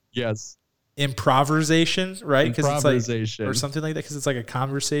say? Yes. Improvisation, right? Improvisation. It's like, or something like that, because it's like a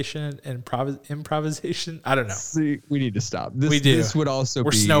conversation and improvisation. I don't know. See, we need to stop. We do. This would also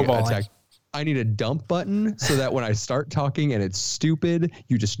We're be snowballing. I need a dump button so that when I start talking and it's stupid,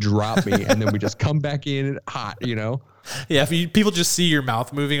 you just drop me and then we just come back in hot, you know? Yeah, people just see your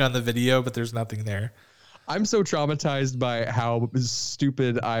mouth moving on the video, but there's nothing there. I'm so traumatized by how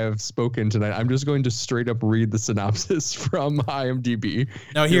stupid I have spoken tonight. I'm just going to straight up read the synopsis from IMDb.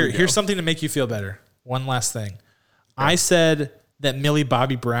 No, here's something to make you feel better. One last thing. Okay. I said that Millie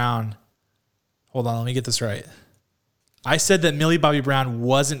Bobby Brown... Hold on, let me get this right. I said that Millie Bobby Brown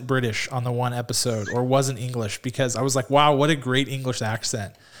wasn't British on the one episode, or wasn't English, because I was like, wow, what a great English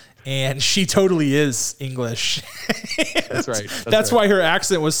accent. And she totally is English. That's right. That's why her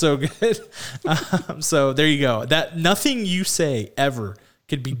accent was so good. So there you go. That nothing you say ever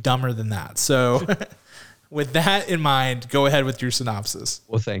could be dumber than that. So with that in mind, go ahead with your synopsis.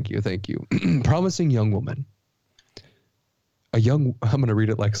 Well, thank you. Promising young woman. I'm going to read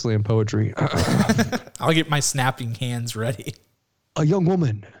it like slam poetry. I'll get my snapping hands ready. A young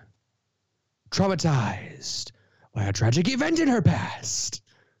woman, traumatized by a tragic event in her past,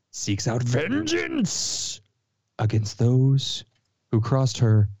 seeks out vengeance against those who crossed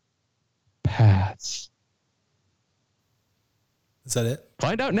her paths. Is that it?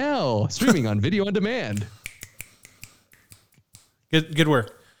 Find out now. Streaming on video on demand. Good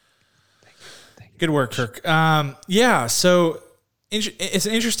work. Good work, Kirk. Yeah, so it's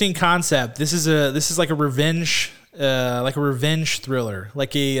an interesting concept. This is like a revenge thriller,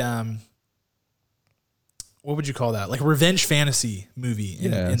 like a what would you call that? Like a revenge fantasy movie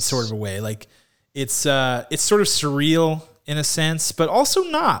in sort of a way. Like it's sort of surreal in a sense, but also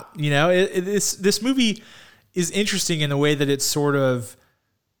not. You know, this movie is interesting in the way that it sort of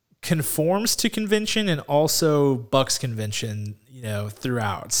conforms to convention and also bucks convention, you know,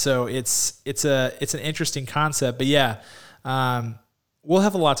 throughout. So it's an interesting concept, but yeah, we'll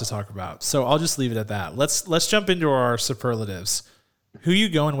have a lot to talk about. So I'll just leave it at that. Let's jump into our superlatives. Who are you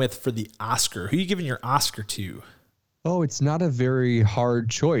going with for the Oscar? Who are you giving your Oscar to? Oh, it's not a very hard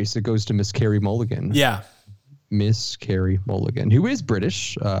choice. It goes to Miss Carey Mulligan. Yeah. Miss Carey Mulligan, who is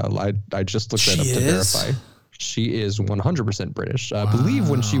British. I just looked that up to verify. She is 100% British. I believe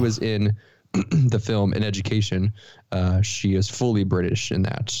when she was in the film In Education, she is fully British in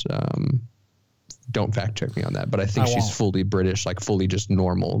that. Don't fact check me on that, but I think she's fully British, like fully just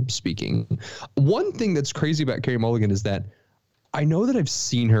normal speaking. One thing that's crazy about Carey Mulligan is that I know that I've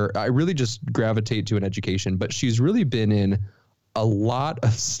seen her. I really just gravitate to An Education, but she's really been in a lot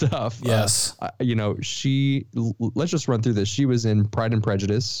of stuff. Yes. You know, let's just run through this. She was in Pride and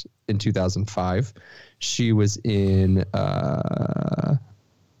Prejudice in 2005. She was in An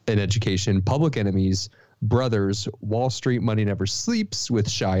Education, Public Enemies, Brothers, Wall Street, Money Never Sleeps with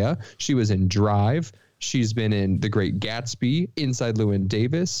Shia. She was in Drive. She's been in The Great Gatsby, Inside Llewyn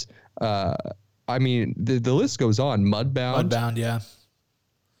Davis. I mean, the list goes on. Mudbound, yeah.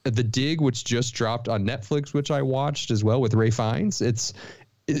 The Dig, which just dropped on Netflix, which I watched as well with Ray Fiennes. It's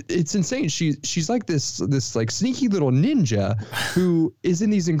insane. She's like this like sneaky little ninja who is in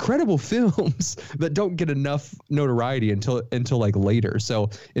these incredible films that don't get enough notoriety until like later. So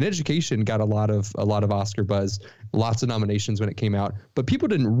In Education got a lot of Oscar buzz, lots of nominations when it came out, but people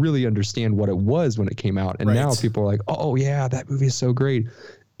didn't really understand what it was when it came out. And now people are like, oh yeah, that movie is so great.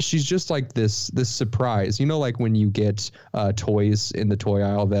 she's just like this surprise, like when you get toys in the toy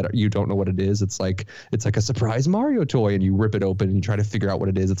aisle that you don't know what it is. It's like a surprise Mario toy, and you rip it open and you try to figure out what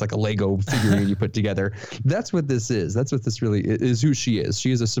it is. It's like a Lego figurine you put together. That's what this is. That's what this really is. Who she is.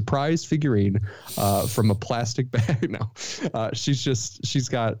 She is a surprise figurine from a plastic bag. No, she's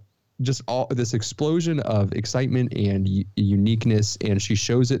got just all this explosion of excitement and uniqueness, and she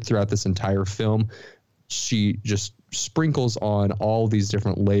shows it throughout this entire film. She just sprinkles on all these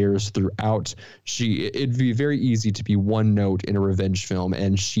different layers throughout. It'd be very easy to be one note in a revenge film,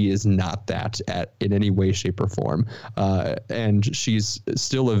 and she is not that in any way, shape, or form. And she's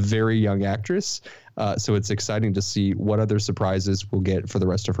still a very young actress, so it's exciting to see what other surprises we'll get for the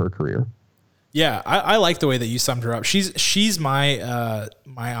rest of her career. Yeah, I like the way that you summed her up. She's my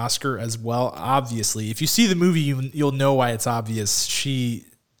my Oscar as well. Obviously, if you see the movie, you'll know why it's obvious. She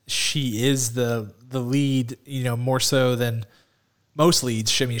is the lead, more so than most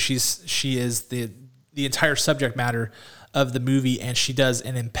leads. I mean, she is the entire subject matter of the movie, and she does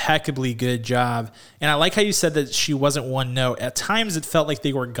an impeccably good job. And I like how you said that she wasn't one note. At times, it felt like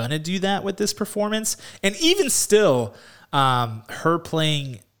they were gonna do that with this performance, and even still, her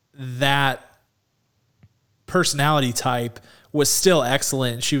playing that personality type was still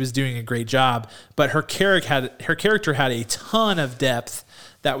excellent. She was doing a great job, but her character had a ton of depth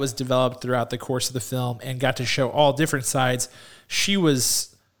that was developed throughout the course of the film and got to show all different sides. She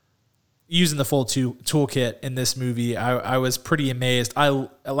was using the full toolkit in this movie. I was pretty amazed.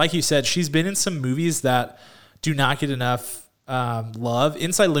 Like you said, she's been in some movies that do not get enough love.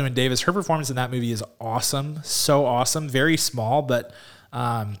 Inside Llewyn Davis, her performance in that movie is awesome. So awesome. Very small, but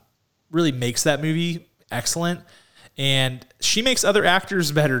really makes that movie excellent. And she makes other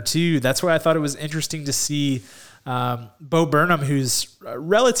actors better too. That's why I thought it was interesting to see Bo Burnham, who's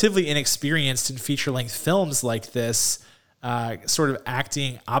relatively inexperienced in feature-length films like this, sort of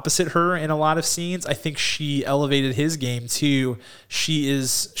acting opposite her in a lot of scenes. I think she elevated his game too. She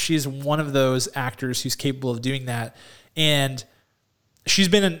is one of those actors who's capable of doing that. And she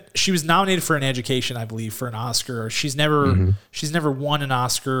was nominated for an Education, I believe, for an Oscar. She's never won an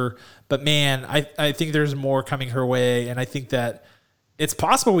Oscar, but man, I think there's more coming her way. And I think that it's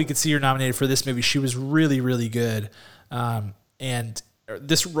possible we could see her nominated for this movie. She was really, really good. And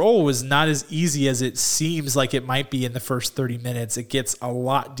this role was not as easy as it seems like it might be in the first 30 minutes. It gets a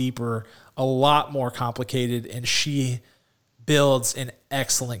lot deeper, a lot more complicated, and she builds an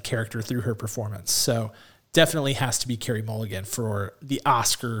excellent character through her performance. So definitely has to be Carey Mulligan for the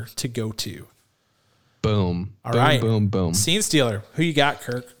Oscar to go to. Boom. All right. Boom, boom. Scene Stealer. Who you got,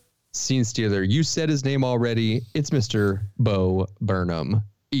 Kirk? Scene Stealer. You said his name already. It's Mr. Bo Burnham.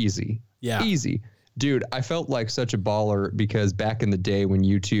 Easy. Yeah. Easy. Dude, I felt like such a baller because back in the day when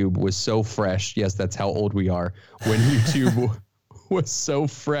YouTube was so fresh, yes, that's how old we are, when YouTube was so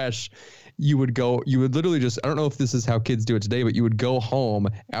fresh, you would literally just, I don't know if this is how kids do it today, but you would go home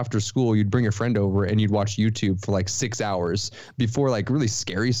after school, you'd bring a friend over and you'd watch YouTube for like 6 hours before like really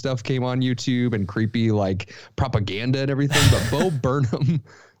scary stuff came on YouTube and creepy like propaganda and everything. But Bo Burnham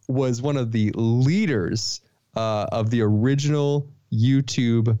was one of the leaders of the original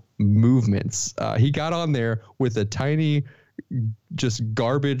YouTube movements. He got on there with a tiny, just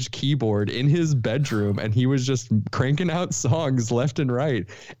garbage keyboard in his bedroom, and he was just cranking out songs left and right.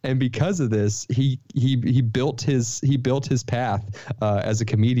 And because of this, he built his path as a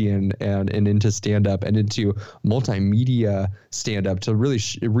comedian and into stand up and into multimedia stand up to really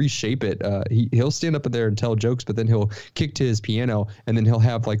reshape it. He'll stand up there and tell jokes, but then he'll kick to his piano, and then he'll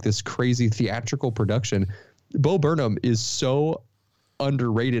have like this crazy theatrical production. Bo Burnham is so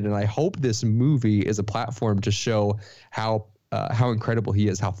underrated, and I hope this movie is a platform to show how incredible he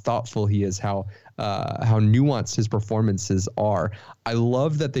is, how thoughtful he is, how nuanced his performances are. I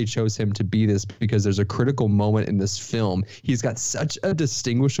love that they chose him to be this because there's a critical moment in this film. He's got such a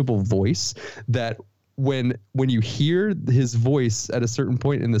distinguishable voice that when you hear his voice at a certain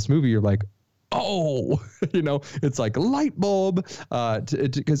point in this movie, you're like, oh, it's like a light bulb,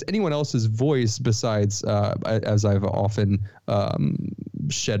 because anyone else's voice besides, as I've often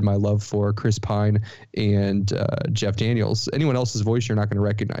shed my love for Chris Pine and Jeff Daniels, anyone else's voice you're not going to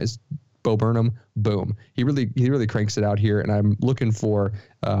recognize. Bo Burnham, boom. He really cranks it out here, and I'm looking for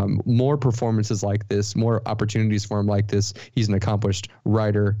more performances like this, more opportunities for him like this. He's an accomplished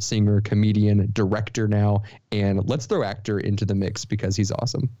writer, singer, comedian, director now, and let's throw actor into the mix because he's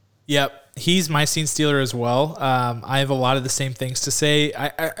awesome. Yep, he's my Scene Stealer as well. I have a lot of the same things to say.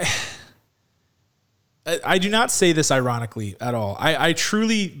 I do not say this ironically at all. I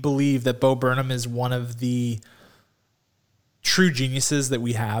truly believe that Bo Burnham is one of the true geniuses that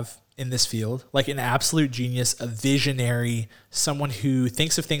we have in this field, like an absolute genius, a visionary, someone who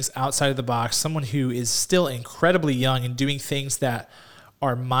thinks of things outside of the box, someone who is still incredibly young and doing things that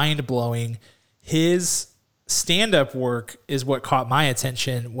are mind-blowing. His stand-up work is what caught my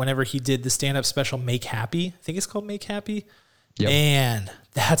attention whenever he did the stand-up special Make Happy. I think it's called Make Happy. Yep. Man,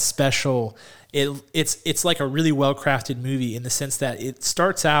 that special, it's like a really well-crafted movie in the sense that it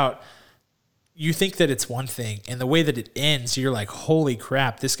starts out, you think that it's one thing, and the way that it ends, you're like, holy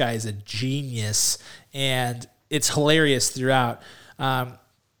crap, this guy is a genius, and it's hilarious throughout.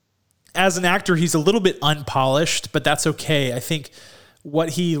 As an actor, he's a little bit unpolished, but that's okay. I think what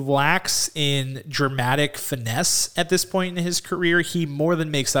he lacks in dramatic finesse at this point in his career, he more than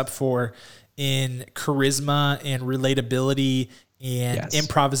makes up for in charisma and relatability and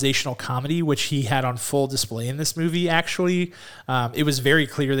improvisational comedy, which he had on full display in this movie, actually. It was very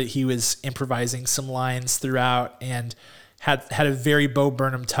clear that he was improvising some lines throughout and had a very Bo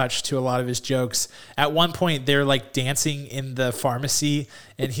Burnham touch to a lot of his jokes. At one point, they're like dancing in the pharmacy,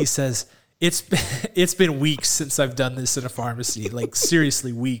 and he says, It's been weeks since I've done this in a pharmacy, like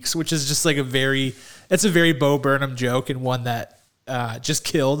seriously weeks, which is just like a very Bo Burnham joke, and one that just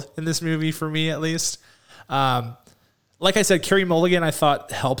killed in this movie for me, at least. Like I said, Carey Mulligan, I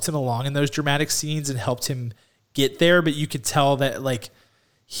thought helped him along in those dramatic scenes and helped him get there, but you could tell that like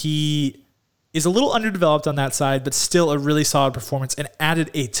he is a little underdeveloped on that side, but still a really solid performance and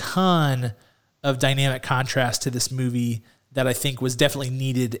added a ton of dynamic contrast to this movie that I think was definitely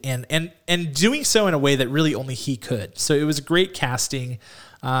needed and doing so in a way that really only he could. So it was great casting.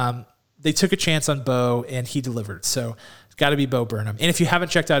 They took a chance on Bo and he delivered. So it's got to be Bo Burnham. And if you haven't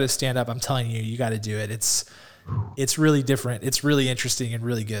checked out his stand-up, I'm telling you, you got to do it. It's really different. It's really interesting and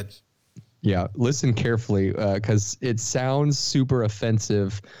really good. Yeah. Listen carefully because it sounds super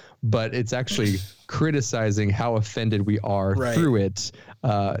offensive, but it's actually criticizing how offended we are through it,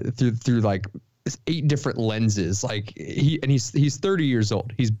 through like 8 different lenses. Like he's 30 years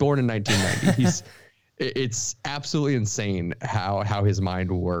old. He's born in 1990. It's absolutely insane how his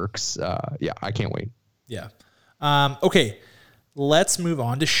mind works. Yeah, I can't wait. Yeah. Okay. Let's move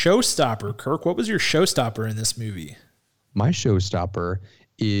on to Showstopper. Kirk, what was your showstopper in this movie? My showstopper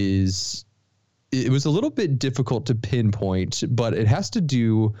it was a little bit difficult to pinpoint, but it has to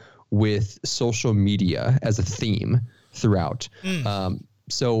do with social media as a theme throughout.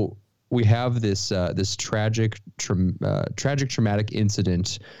 So we have this tragic traumatic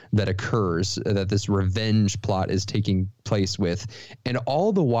incident that occurs, that this revenge plot is taking place with, and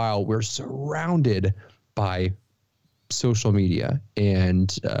all the while we're surrounded by social media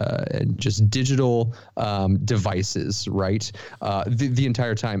and just digital devices, right? The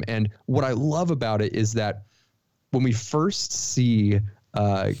entire time. And what I love about it is that when we first see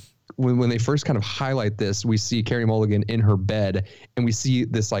when they first kind of highlight this, we see Carey Mulligan in her bed, and we see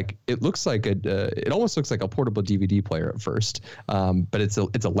this like it almost looks like a portable DVD player at first, but it's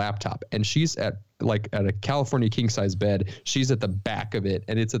a laptop, and she's at a California king size bed. She's at the back of it,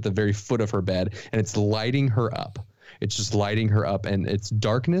 and it's at the very foot of her bed, and it's lighting her up. It's just lighting her up, and it's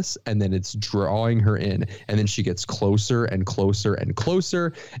darkness, and then it's drawing her in, and then she gets closer and closer and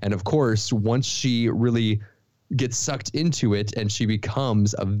closer, and of course, once she really gets sucked into it and she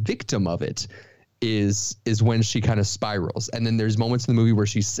becomes a victim of it is when she kind of spirals. And then there's moments in the movie where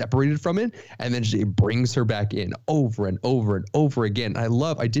she's separated from it, and then it brings her back in over and over and over again.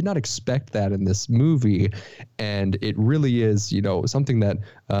 I did not expect that in this movie, and it really is, something that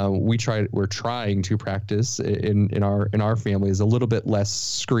we're trying to practice in our family is a little bit less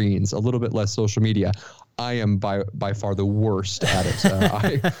screens, a little bit less social media. I am by far the worst at it.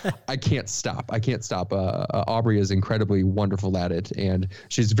 I can't stop. Aubrey is incredibly wonderful at it, and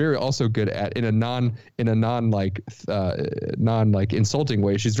she's very also good at in a non insulting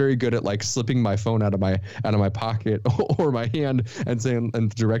way. She's very good at like slipping my phone out of my pocket or my hand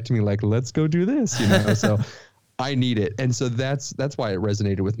and directing me like, let's go do this. So I need it. And so that's why it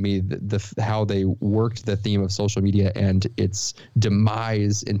resonated with me, how they worked the theme of social media and its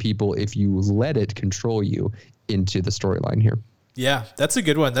demise in people if you let it control you into the storyline here. Yeah, that's a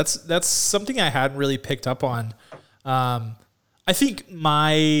good one. That's something I hadn't really picked up on. I think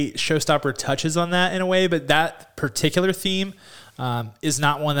my showstopper touches on that in a way, but that particular theme is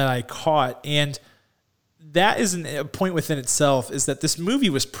not one that I caught. And that is a point within itself, is that this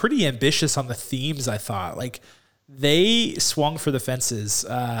movie was pretty ambitious on the themes, I thought. Like, they swung for the fences.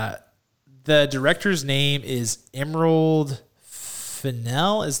 The director's name is Emerald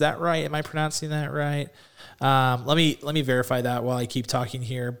Fennell. Is that right? Am I pronouncing that right? Let me verify that while I keep talking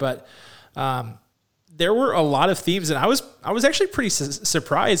here. But there were a lot of themes, and I was actually pretty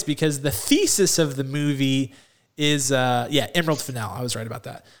surprised, because the thesis of the movie is Emerald Fennell. I was right about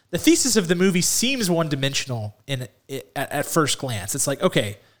that. The thesis of the movie seems one-dimensional at first glance. It's like,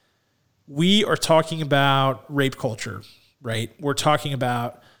 okay, we are talking about rape culture, right? We're talking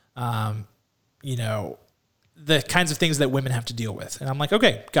about, the kinds of things that women have to deal with. And I'm like,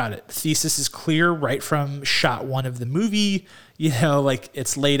 okay, got it. Thesis is clear right from shot one of the movie, like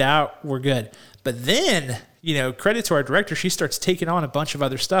it's laid out, we're good. But then, credit to our director, she starts taking on a bunch of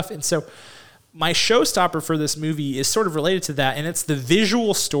other stuff. And so my showstopper for this movie is sort of related to that, and it's the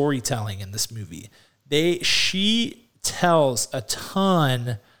visual storytelling in this movie. She tells a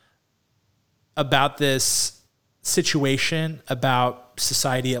ton about this situation, about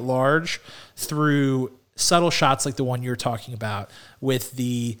society at large, through subtle shots like the one you're talking about with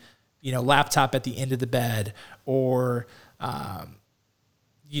the, laptop at the end of the bed, or,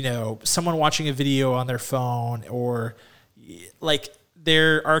 someone watching a video on their phone, or like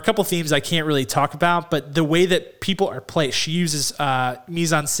there are a couple themes I can't really talk about, but the way that people are placed, she uses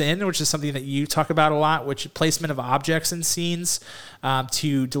mise en scène, which is something that you talk about a lot, which is placement of objects in scenes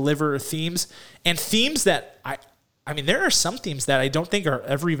to deliver themes, and themes that I mean, there are some themes that I don't think are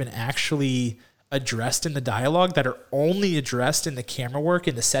ever even actually addressed in the dialogue, that are only addressed in the camera work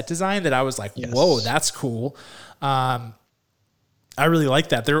and the set design, that I was like, yes. Whoa, that's cool. I really like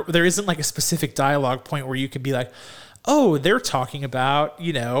that. There isn't like a specific dialogue point where you can be like, oh, they're talking about,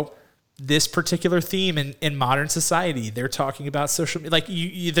 this particular theme in modern society. They're talking about social media. Like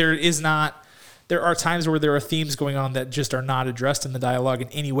there are times where there are themes going on that just are not addressed in the dialogue in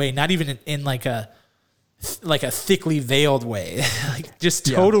any way, not even in like a thickly veiled way. Like just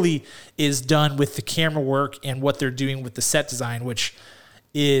totally is done with the camera work and what they're doing with the set design, which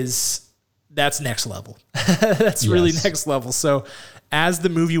that's next level. That's really next level. So as the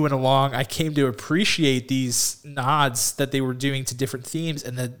movie went along, I came to appreciate these nods that they were doing to different themes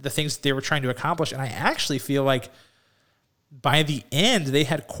and the things that they were trying to accomplish. And I actually feel like by the end, they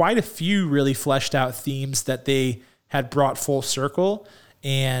had quite a few really fleshed out themes that they had brought full circle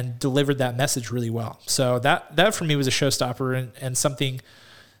and delivered that message really well. So that for me was a showstopper and something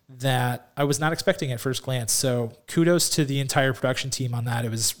that I was not expecting at first glance. So kudos to the entire production team on that. It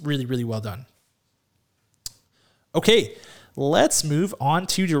was really, really well done. Okay, let's move on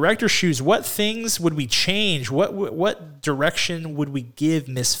to director's shoes. What things would we change? What direction would we give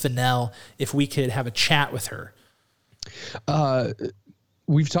Miss Fennell if we could have a chat with her?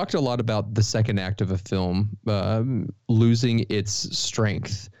 We've talked a lot about the second act of a film losing its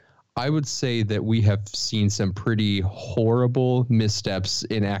strength. I would say that we have seen some pretty horrible missteps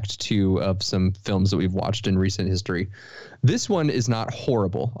in Act 2 of some films that we've watched in recent history. This one is not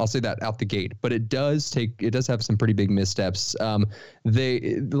horrible. I'll say that out the gate, but it does have some pretty big missteps.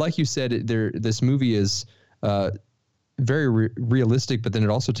 Like you said, this movie is very realistic, but then it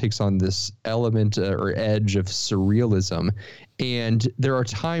also takes on this element or edge of surrealism. And there are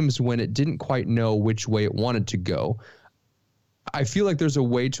times when it didn't quite know which way it wanted to go. I feel like there's a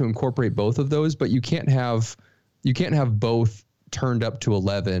way to incorporate both of those, but you can't have both turned up to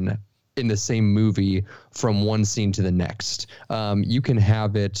 11 in the same movie from one scene to the next. You can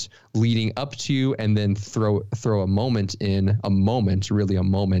have it leading up to and then throw a moment,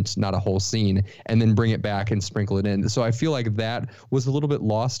 not a whole scene, and then bring it back and sprinkle it in. So I feel like that was a little bit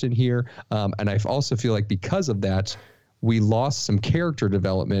lost in here. And I also feel like because of that, we lost some character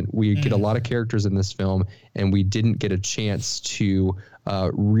development. We get a lot of characters in this film, and we didn't get a chance to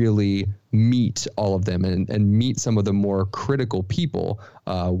really meet all of them and meet some of the more critical people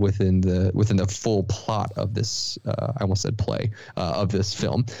within the full plot of this. I almost said play of this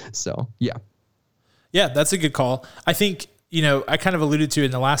film. So yeah, that's a good call. I think I kind of alluded to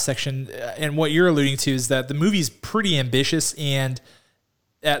in the last section, and what you're alluding to is that the movie's pretty ambitious, and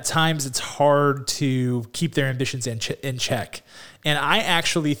at times it's hard to keep their ambitions in check. And I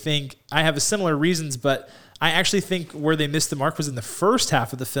actually think I have a similar reasons, but I actually think where they missed the mark was in the first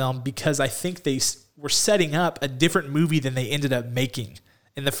half of the film, because I think they were setting up a different movie than they ended up making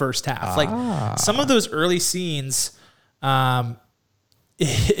in the first half. Like some of those early scenes,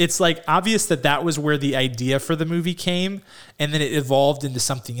 it's like obvious that was where the idea for the movie came, and then it evolved into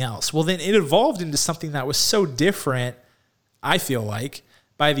something else. Well, then it evolved into something that was so different, I feel like,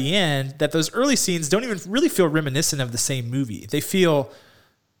 by the end, that those early scenes don't even really feel reminiscent of the same movie. They feel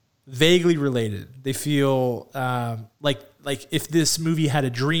vaguely related. They feel like if this movie had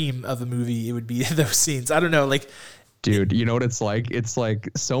a dream of a movie, it would be those scenes. I don't know, like. Dude, you know what it's like? It's like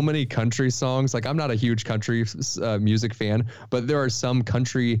so many country songs. Like, I'm not a huge country music fan, but there are some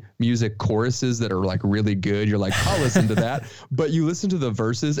country music choruses that are like really good. You're like, I'll listen to that. But you listen to the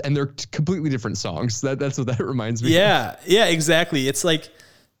verses and they're completely different songs. That's what that reminds me of. Yeah, exactly. It's like,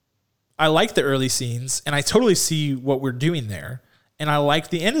 I like the early scenes, and I totally see what we're doing there. And I like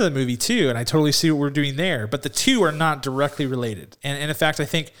the end of the movie too, and I totally see what we're doing there. But the two are not directly related. And in fact, I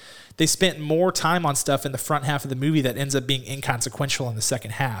think they spent more time on stuff in the front half of the movie that ends up being inconsequential in the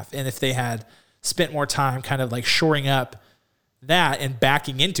second half. And if they had spent more time kind of like shoring up that and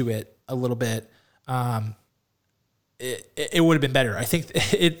backing into it a little bit, it would have been better. I think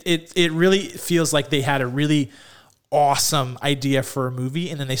it really feels like they had a really awesome idea for a movie,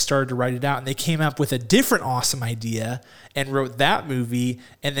 and then they started to write it out, and they came up with a different awesome idea and wrote that movie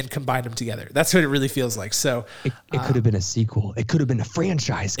and then combined them together. That's what it really feels like. So it could have been a sequel. It could have been a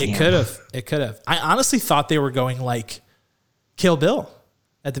franchise. It could have. I honestly thought they were going like Kill Bill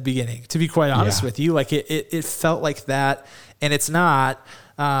at the beginning, to be quite honest with you. Like it felt like that, and it's not,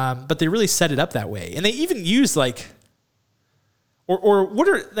 but they really set it up that way. And they even used like, Or what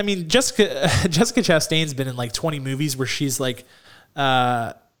are, I mean, Jessica Chastain's been in like 20 movies where she's like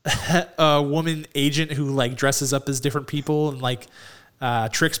a woman agent who like dresses up as different people and like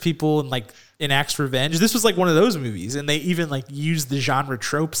tricks people and like enacts revenge. This was like one of those movies, and they even like used the genre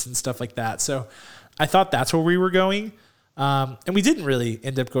tropes and stuff like that. So I thought that's where we were going. And we didn't really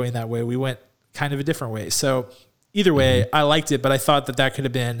end up going that way. We went kind of a different way. So either way, I liked it, but I thought that could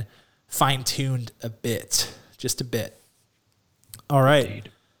have been fine-tuned a bit, just a bit. All right.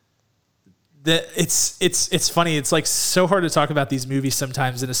 It's funny. It's like so hard to talk about these movies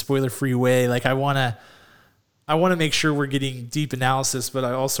sometimes in a spoiler-free way. Like I want to make sure we're getting deep analysis, but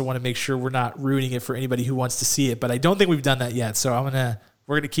I also want to make sure we're not ruining it for anybody who wants to see it. But I don't think we've done that yet. So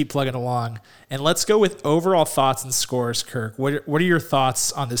we're going to keep plugging along, and let's go with overall thoughts and scores. Kirk, what are your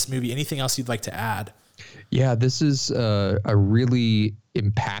thoughts on this movie? Anything else you'd like to add? Yeah, this is a really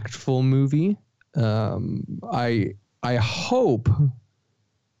impactful movie. I hope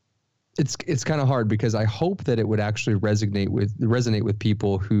it's kind of hard because I hope that it would actually resonate with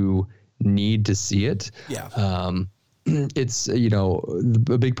people who need to see it. Yeah. It's,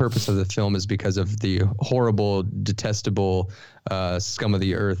 a big purpose of the film is because of the horrible, detestable scum of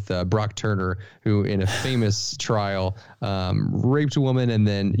the earth, Brock Turner, who in a famous trial raped a woman, and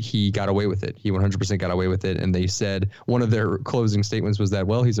then he got away with it. He 100% got away with it. And they said one of their closing statements was that,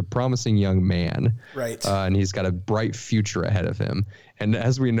 well, he's a promising young man. Right. And he's got a bright future ahead of him. And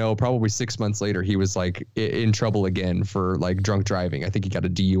as we know, probably 6 months later, he was like in trouble again for like drunk driving. I think he got a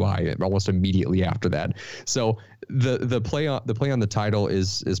DUI almost immediately after that. So the play on the title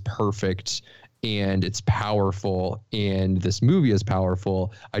is perfect, and it's powerful, and this movie is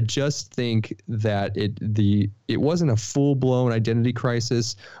powerful. I just think that it wasn't a full blown identity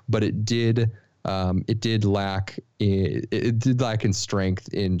crisis, but it did lack in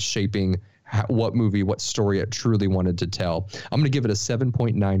strength in shaping what story it truly wanted to tell. I'm going to give it a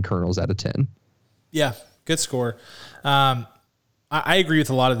 7.9 kernels out of 10. Yeah, good score. I agree with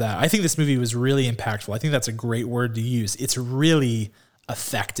a lot of that. I think this movie was really impactful. I think that's a great word to use. It's really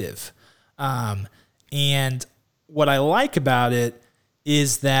effective. And what I like about it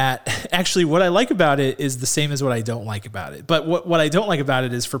is that actually what I like about it is the same as what I don't like about it. But what I don't like about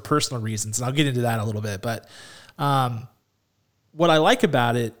it is for personal reasons. And I'll get into that a little bit. But what I like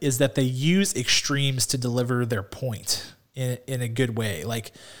about it is that they use extremes to deliver their point in a good way.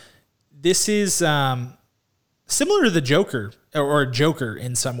 Like this is similar to the Joker or Joker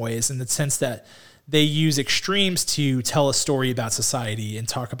in some ways, in the sense that they use extremes to tell a story about society and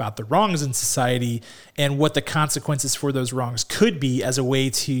talk about the wrongs in society and what the consequences for those wrongs could be, as a way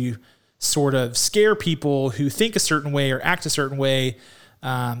to sort of scare people who think a certain way or act a certain way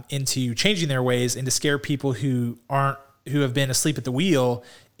into changing their ways, and to scare people who have been asleep at the wheel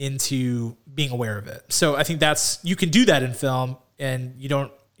into being aware of it. So I think you can do that in film, and you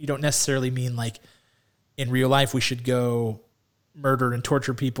don't necessarily mean like in real life we should go murder and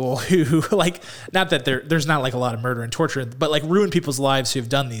torture people who like, not that there's not like a lot of murder and torture, but like ruin people's lives who have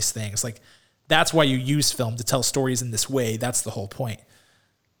done these things. Like that's why you use film, to tell stories in this way. That's the whole point.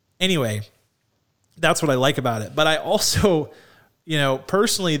 Anyway, that's what I like about it. But I also,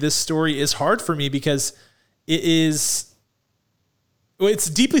 personally, this story is hard for me because it's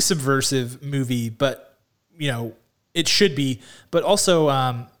a deeply subversive movie, but it should be, but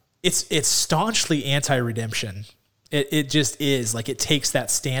also it's staunchly anti-redemption. It just is. Like, it takes that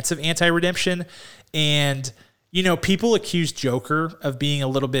stance of anti-redemption. And, people accuse Joker of being a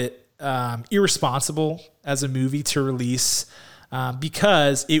little bit irresponsible as a movie to release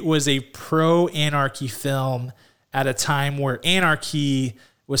because it was a pro-anarchy film at a time where anarchy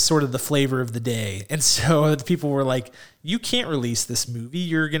was sort of the flavor of the day. And so the people were like, you can't release this movie.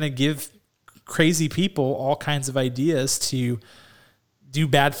 You're going to give crazy people all kinds of ideas to do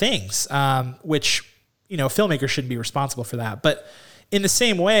bad things, which... filmmakers shouldn't be responsible for that. But in the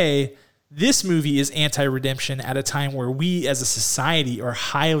same way, This movie is anti-redemption at a time where we as a society are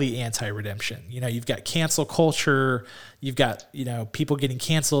highly anti-redemption. You know, you've got cancel culture, you've got, you know, people getting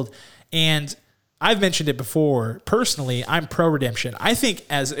canceled. And I've mentioned it before. Personally, I'm pro-redemption. I think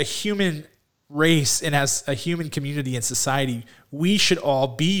as a human race and as a human community and society, we should all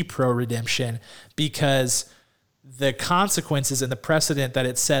be pro-redemption because the consequences and the precedent that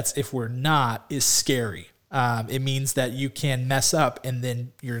it sets if we're not is scary. It means that you can mess up and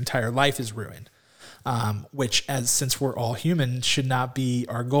then your entire life is ruined, which, since we're all human, should not be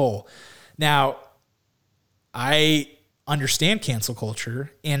our goal. Now, I understand cancel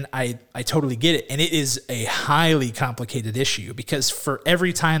culture and I totally get it. And it is a highly complicated issue because for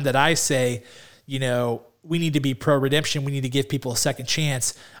every time that I say, you know, we need to be pro-redemption, we need to give people a second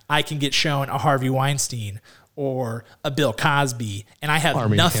chance, I can get shown a Harvey Weinstein or a Bill Cosby, and I have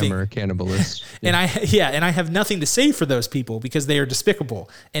Army nothing. Hammer cannibalist. And I have nothing to say for those people because they are despicable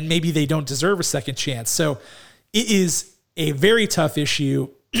and maybe they don't deserve a second chance. So it is a very tough issue,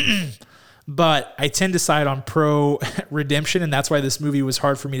 but I tend to side on pro redemption, and that's why this movie was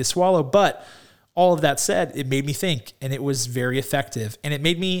hard for me to swallow. But all of that said, it made me think, and it was very effective, and it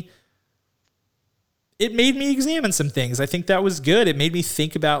made me examine some things. I think that was good. It made me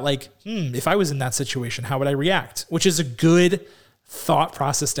think about like, if I was in that situation, how would I react? Which is a good thought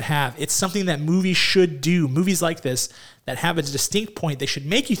process to have. It's something that movies should do. Movies like this that have a distinct point, they should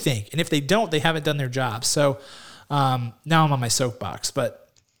make you think. And if they don't, they haven't done their job. So now I'm on my soapbox. But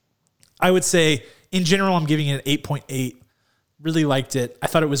I would say, in general, I'm giving it an 8.8. Really liked it. I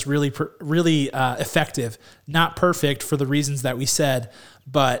thought it was really effective. Not perfect for the reasons that we said,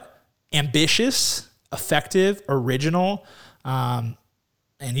 but ambitious, effective, original, and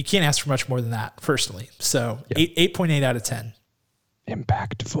you can't ask for much more than that, personally. So 8.8 out of 10.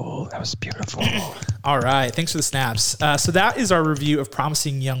 Impactful. That was beautiful. All right. Thanks for the snaps. So that is our review of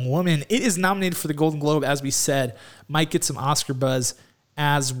Promising Young Woman. It is nominated for the Golden Globe, as we said. Might get some Oscar buzz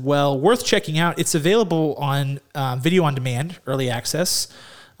as well. Worth checking out. It's available on video on demand, early access.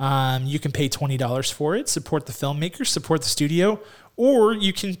 You can pay $20 for it, support the filmmaker, support the studio, or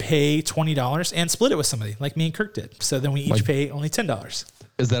you can pay $20 and split it with somebody like me and Kirk did. So then we each pay only $10.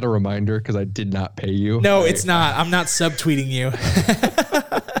 Is that a reminder? Because I did not pay you. No, it's not. I'm not subtweeting you.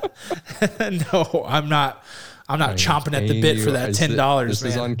 No, I'm not. I'm not chomping at the bit for that $10. This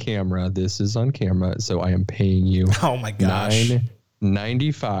is on camera. This is on camera. So I am paying you. Oh my gosh.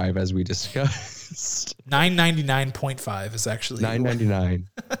 $9.95 as we discussed. $9.99.5 is actually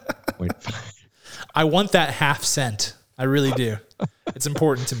 $9.99.5. I want that half cent. I really do. It's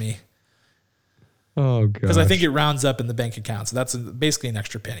important to me. Oh, God. Because I think it rounds up in the bank account. So that's basically an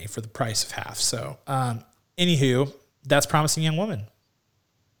extra penny for the price of half. So, anywho, that's Promising Young Woman.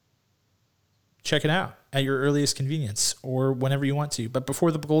 Check it out at your earliest convenience or whenever you want to, but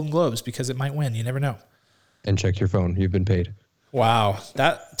before the Golden Globes, because it might win. You never know. And check your phone. You've been paid. Wow.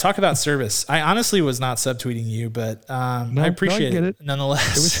 Talk about service. I honestly was not subtweeting you, but I appreciate it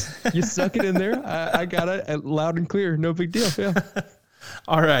nonetheless. You stuck it in there. I got it loud and clear. No big deal. Yeah.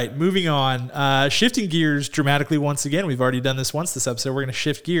 All right, moving on. Shifting gears dramatically once again. We've already done this once this episode. We're going to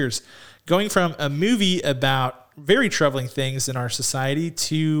shift gears. Going from a movie about very troubling things in our society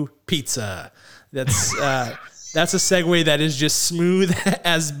to pizza. That's a segue that is just smooth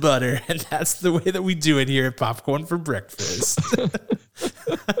as butter, and that's the way that we do it here at Popcorn for Breakfast.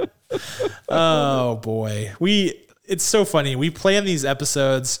 Oh, boy. It's so funny. We plan these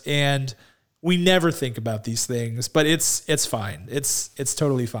episodes, and we never think about these things, but it's fine. It's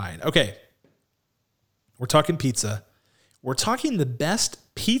totally fine. Okay. We're talking pizza. We're talking the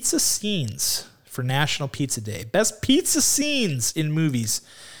best pizza scenes for National Pizza Day. Best pizza scenes in movies.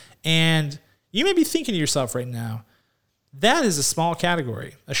 And you may be thinking to yourself right now, that is a small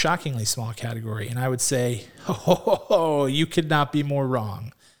category, a shockingly small category. And I would say, you could not be more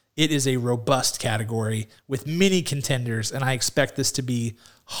wrong. It is a robust category with many contenders, and I expect this to be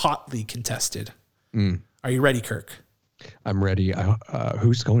hotly contested. Are you ready, Kirk? I'm ready.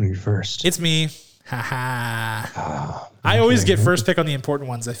 Who's going first? It's me. Ha ha. I always get first pick on the important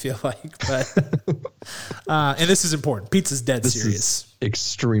ones, I feel like. But and this is important. Pizza's dead serious. Is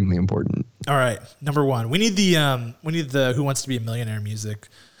extremely important. All right. Number one. We need the Who Wants to Be a Millionaire music.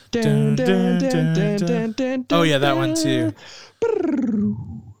 Oh yeah, that one too.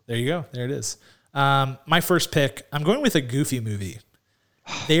 There you go. There it is. My first pick, I'm going with a Goofy movie.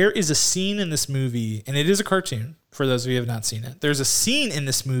 There is a scene in this movie, and it is a cartoon, for those of you who have not seen it. There's a scene in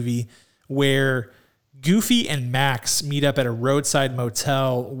this movie where Goofy and Max meet up at a roadside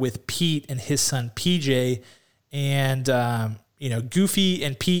motel with Pete and his son PJ. And, Goofy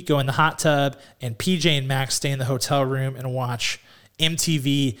and Pete go in the hot tub, and PJ and Max stay in the hotel room and watch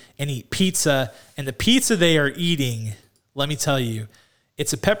MTV and eat pizza. And the pizza they are eating, let me tell you,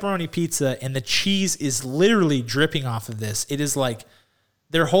 it's a pepperoni pizza, and the cheese is literally dripping off of this. It is like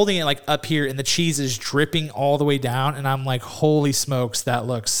they're holding it like up here, and the cheese is dripping all the way down. And I'm like, holy smokes, that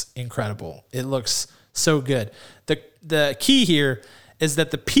looks incredible. It looks so good. The key here is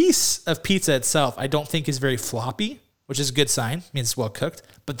that the piece of pizza itself, I don't think is very floppy, which is a good sign. Means it's well cooked.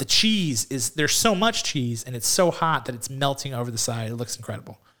 But the cheese there's so much cheese, and it's so hot that it's melting over the side. It looks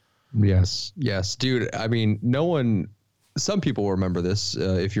incredible. Yes, dude. I mean, some people will remember this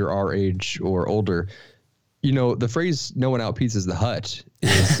if you're our age or older. You know, the phrase "no one out pizzas the hut"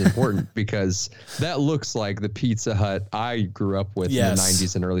 is important because that looks like the Pizza Hut I grew up with in the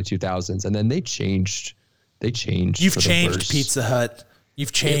 90s and early 2000s. And then they changed. You've changed, Pizza Hut.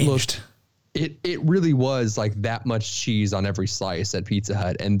 You've changed. It really was like that much cheese on every slice at Pizza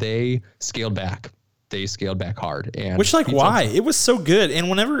Hut, and they scaled back. They scaled back hard. And why? It was so good. And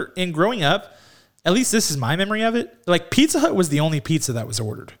whenever, in growing up, at least this is my memory of it, like Pizza Hut was the only pizza that was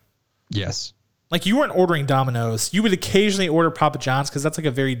ordered. Yes. Like you weren't ordering Domino's. You would occasionally order Papa John's because that's like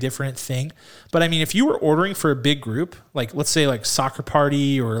a very different thing. But I mean, if you were ordering for a big group, like let's say like soccer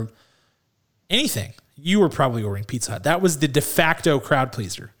party or anything, you were probably ordering Pizza Hut. That was the de facto crowd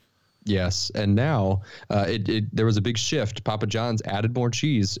pleaser. Yes, and now there was a big shift. Papa John's added more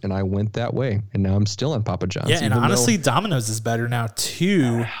cheese, and I went that way, and now I'm still on Papa John's. Yeah, and honestly, Domino's is better now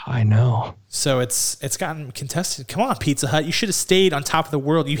too. I know. So it's gotten contested. Come on, Pizza Hut, you should have stayed on top of the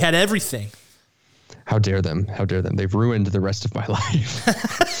world. You had everything. How dare them? How dare them? They've ruined the rest of my life.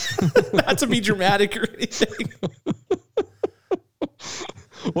 Not to be dramatic or anything.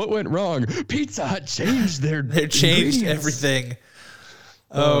 What went wrong? Pizza Hut changed They changed everything.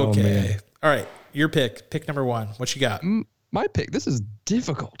 Okay. All right. Your pick. Pick number one. What you got? My pick. This is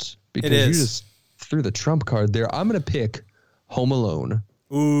difficult because it is. You just threw the trump card there. I'm going to pick Home Alone.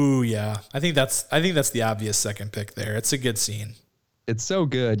 Ooh, yeah. I think that's the obvious second pick there. It's a good scene. It's so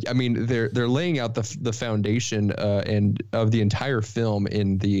good. I mean, they're laying out the foundation and of the entire film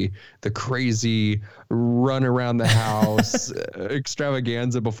in the crazy run around the house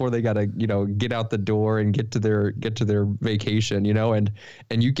extravaganza before they got to get out the door and get to their vacation,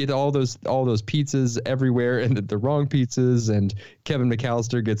 and you get all those pizzas everywhere and the wrong pizzas, and Kevin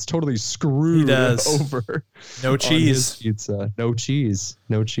McAllister gets totally screwed over. No cheese. Pizza. No cheese.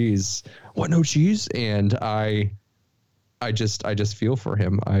 What? No cheese? And I just feel for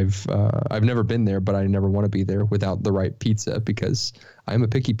him. I've never been there, but I never want to be there without the right pizza because I'm a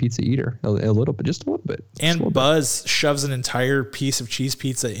picky pizza eater a little bit, just a little bit. And Buzz shoves an entire piece of cheese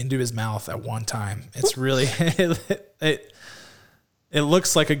pizza into his mouth at one time. It's really it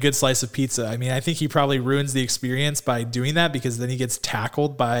looks like a good slice of pizza. I mean, I think he probably ruins the experience by doing that because then he gets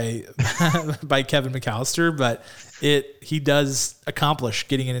tackled by Kevin McAllister, but he does accomplish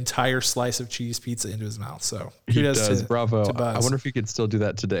getting an entire slice of cheese pizza into his mouth. So kudos bravo. to Buzz. I wonder if he could still do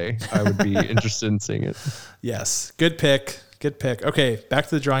that today. I would be interested in seeing it. Yes. Good pick. Okay. Back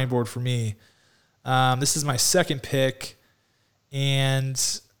to the drawing board for me. This is my second pick,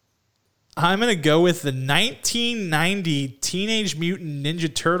 and I'm going to go with the 1990 Teenage Mutant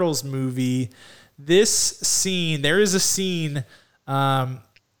Ninja Turtles movie. There is a scene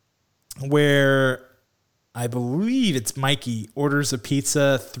where I believe it's Mikey orders a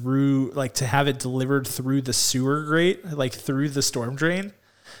pizza to have it delivered through the sewer grate, like through the storm drain.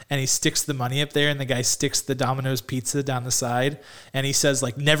 And he sticks the money up there, and the guy sticks the Domino's pizza down the side. And he says,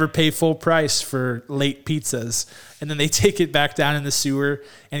 like, never pay full price for late pizzas. And then they take it back down in the sewer,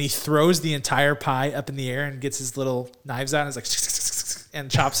 and he throws the entire pie up in the air and gets his little knives out and is like, and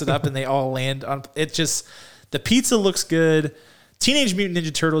chops it up, and they all land on it. The pizza looks good. Teenage Mutant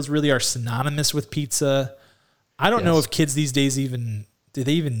Ninja Turtles really are synonymous with pizza. I don't know if kids these days do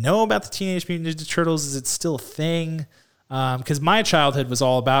they even know about the Teenage Mutant Ninja Turtles? Is it still a thing? Because my childhood was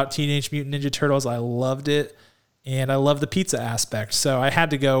all about Teenage Mutant Ninja Turtles. I loved it, and I love the pizza aspect. So I had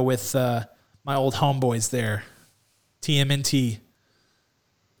to go with my old homeboys there, TMNT.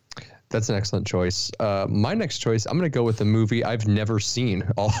 That's an excellent choice. My next choice, I'm going to go with a movie I've never seen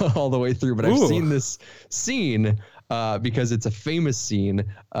all the way through, but I've seen this scene because it's a famous scene.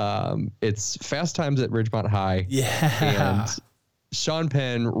 It's Fast Times at Ridgemont High. Yeah. And Sean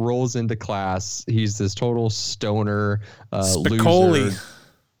Penn rolls into class. He's this total stoner, loser,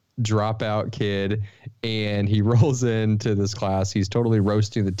 dropout kid, and he rolls into this class. He's totally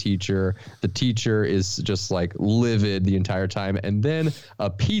roasting the teacher. The teacher is just like livid the entire time, and then a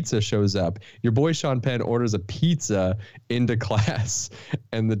pizza shows up. Your boy Sean Penn orders a pizza into class,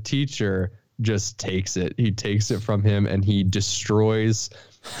 and the teacher just takes it. He takes it from him, and he destroys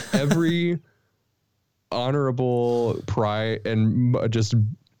every honorable pride and just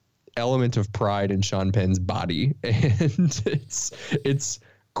element of pride in Sean Penn's body, and it's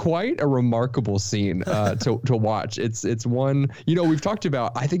quite a remarkable scene to watch. It's one, we've talked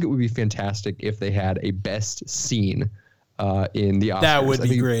about. I think it would be fantastic if they had a best scene in the Oscars. That would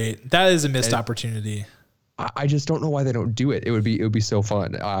be great. That is a missed opportunity. I just don't know why they don't do it. It would be so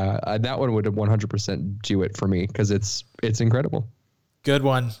fun. That one would 100% do it for me because it's incredible. Good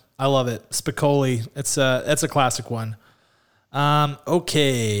one. I love it. Spicoli. That's a classic one.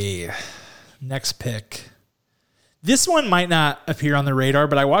 Okay. Next pick. This one might not appear on the radar,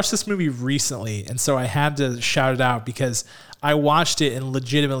 but I watched this movie recently, and so I had to shout it out because I watched it and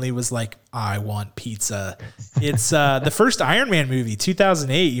legitimately was like, I want pizza. It's the first Iron Man movie,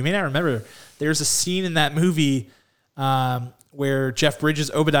 2008. You may not remember. There's a scene in that movie where Jeff Bridges'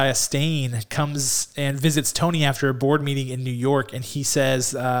 Obadiah Stane comes and visits Tony after a board meeting in New York, and he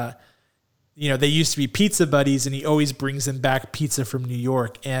says, they used to be pizza buddies, and he always brings them back pizza from New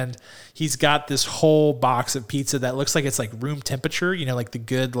York. And he's got this whole box of pizza that looks like it's like room temperature, like the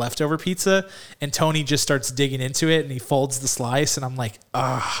good leftover pizza. And Tony just starts digging into it, and he folds the slice, and I'm like,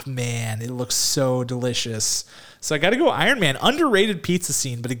 oh man, it looks so delicious. So I got to go Iron Man. Underrated pizza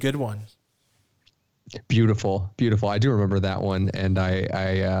scene, but a good one. Beautiful. I do remember that one, and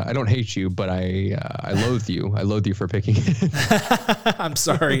I don't hate you, but I loathe you. I loathe you for picking it. I'm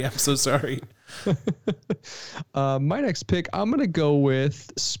sorry. I'm so sorry. My next pick, I'm gonna go with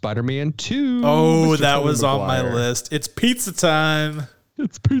Spider-Man 2. Oh, Mr. that Tobey was Maguire. On my list. It's pizza time.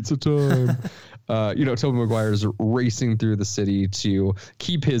 It's pizza time. Tobey Maguire is racing through the city to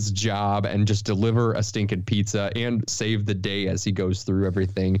keep his job and just deliver a stinking pizza and save the day as he goes through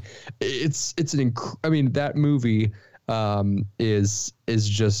everything. That movie is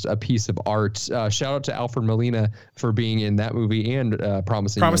just a piece of art. Shout out to Alfred Molina for being in that movie and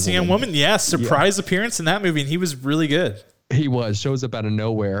Promising Young Woman. Yes, surprise appearance in that movie, and he was really good. He shows up out of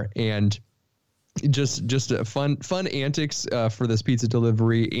nowhere, and just a fun antics for this pizza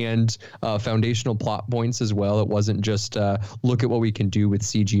delivery and foundational plot points as well. It wasn't just look at what we can do with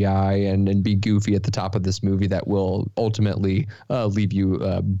CGI and be goofy at the top of this movie that will ultimately leave you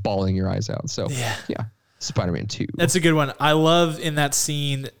bawling your eyes out. So yeah. Spider-Man 2. That's a good one. I love in that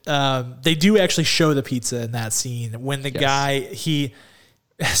scene. They do actually show the pizza in that scene when the guy,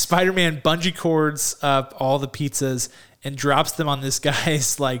 Spider-Man bungee cords up all the pizzas and drops them on this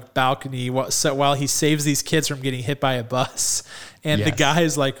guy's like balcony while he saves these kids from getting hit by a bus. And the guy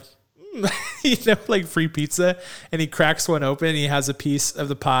is like, like free pizza. And he cracks one open. He has a piece of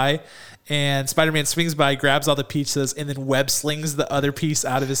the pie. And Spider-Man swings by, grabs all the pizzas, and then web slings the other piece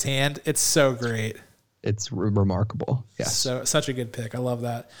out of his hand. It's so great. It's remarkable. Yes. So such a good pick. I love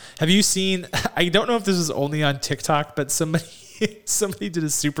that. Have you seen, I don't know if this is only on TikTok, but somebody did a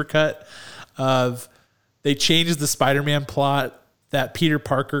supercut of, they changed the Spider-Man plot that Peter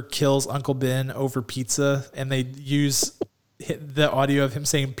Parker kills Uncle Ben over pizza, and they use the audio of him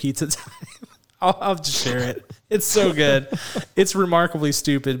saying pizza time. I'll just share it. It's so good. It's remarkably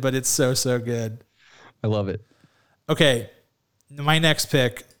stupid, but it's so, so good. I love it. Okay. My next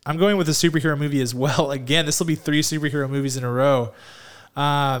pick, I'm going with a superhero movie as well. Again, this will be 3 superhero movies in a row.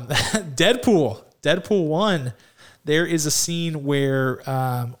 Deadpool 1. There is a scene where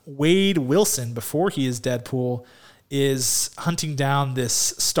Wade Wilson, before he is Deadpool, is hunting down this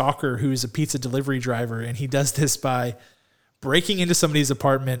stalker who's a pizza delivery driver. And he does this by breaking into somebody's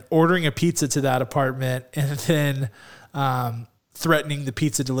apartment, ordering a pizza to that apartment, and then threatening the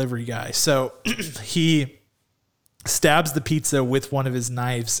pizza delivery guy. So he stabs the pizza with one of his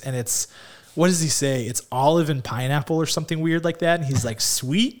knives, and it's, what does he say? It's olive and pineapple or something weird like that. And he's like,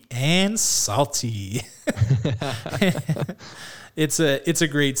 sweet and salty. It's a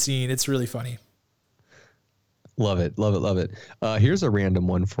great scene. It's really funny. Love it. Here's a random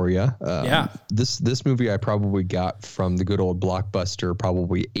one for you. This movie I probably got from the good old Blockbuster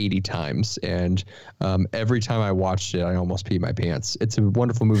probably 80 times. And every time I watched it, I almost peed my pants. It's a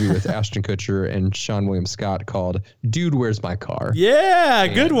wonderful movie with Ashton Kutcher and Sean William Scott called Dude, Where's My Car? Yeah,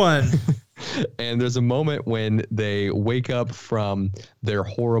 good one. And there's a moment when they wake up from their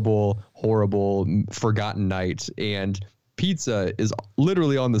horrible forgotten night, and pizza is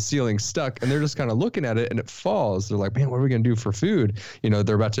literally on the ceiling stuck, and they're just kind of looking at it, and it falls. They're like, man, what are we going to do for food?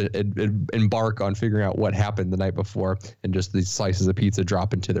 They're about to embark on figuring out what happened the night before, and just these slices of pizza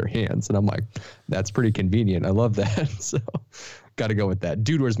drop into their hands. And I'm like, that's pretty convenient. I love that. So got to go with that.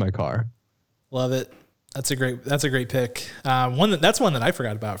 Dude, Where's My Car? Love it. That's a great pick. That's one that I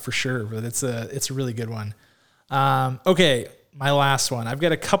forgot about for sure, but it's a really good one. Okay. My last one. I've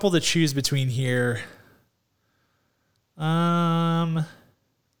got a couple to choose between here. I'm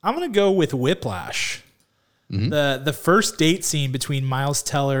going to go with Whiplash. The first date scene between Miles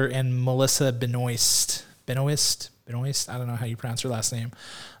Teller and Melissa Benoist. Benoist? I don't know how you pronounce her last name.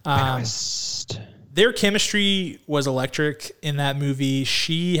 Their chemistry was electric in that movie.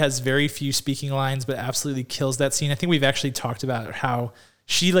 She has very few speaking lines, but absolutely kills that scene. I think we've actually talked about how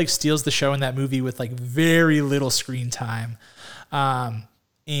she like steals the show in that movie with like very little screen time.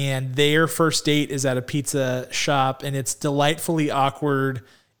 And their first date is at a pizza shop, and it's delightfully awkward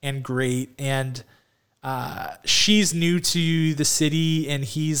and great. And she's new to the city, and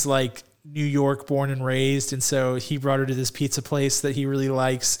he's like New York born and raised. And so he brought her to this pizza place that he really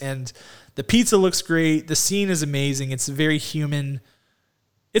likes. And the pizza looks great. The scene is amazing. It's very human.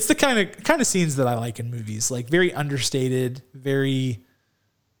 It's the kind of scenes that I like in movies, like very understated, very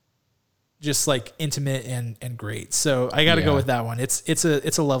just like intimate and great. So I got to go with that one. It's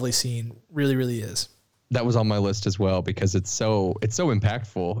a lovely scene. Really, really is. That was on my list as well because it's so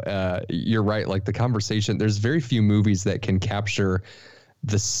impactful. You're right. Like the conversation, there's very few movies that can capture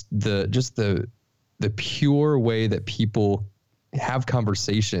the pure way that people have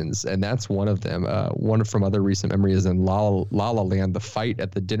conversations, and that's one of them. One from other recent memory is in La La Land, the fight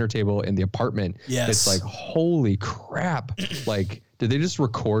at the dinner table in the apartment. Yes. It's like, holy crap. Like, did they just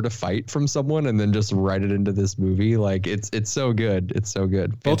record a fight from someone and then just write it into this movie? Like, it's so good. It's so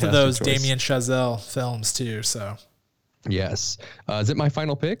good. Both Fantastic of those choice. Damien Chazelle films too. So yes. Is it my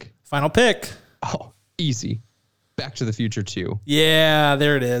final pick? Final pick. Oh, easy. Back to the Future 2. Yeah,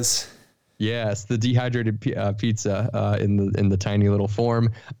 there it is. Yes, the dehydrated pizza in the tiny little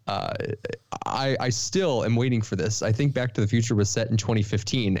form. I still am waiting for this. I think Back to the Future was set in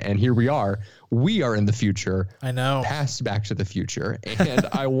 2015, and here we are. We are in the future. I know. Past Back to the Future, and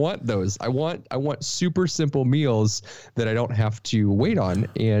I want those. I want super simple meals that I don't have to wait on,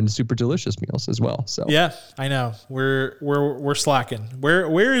 and super delicious meals as well. So yeah, I know. We're slacking.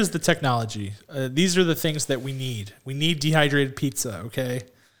 Where is the technology? These are the things that we need. We need dehydrated pizza. Okay.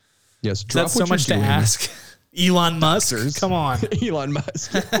 Yes, is that so much to ask? Elon Musk, come on. Elon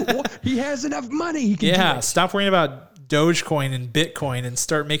Musk. He has enough money. He can do it. Stop worrying about Dogecoin and Bitcoin and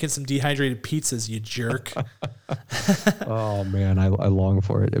start making some dehydrated pizzas, you jerk. Oh man, I long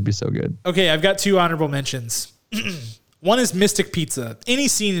for it. It'd be so good. Okay, I've got two honorable mentions. One is Mystic Pizza. Any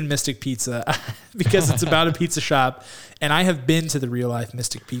scene in Mystic Pizza, because it's about a pizza shop, and I have been to the real life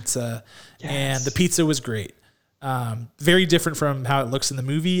Mystic Pizza, and the pizza was great. Very different from how it looks in the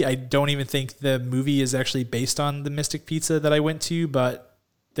movie. I don't even think the movie is actually based on the Mystic Pizza that I went to, but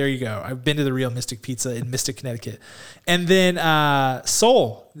there you go. I've been to the real Mystic Pizza in Mystic, Connecticut. And then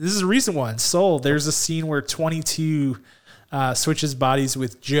Soul. This is a recent one. Soul. There's a scene where 22 switches bodies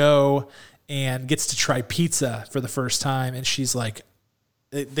with Joe and gets to try pizza for the first time. And she's like,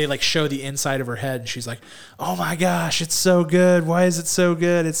 they like show the inside of her head, and she's like, "Oh my gosh, it's so good. Why is it so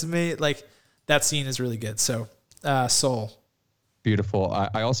good? It's amazing." Like that scene is really good. So Soul. Beautiful.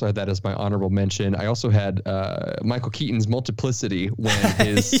 I also had that as my honorable mention. I also had Michael Keaton's Multiplicity when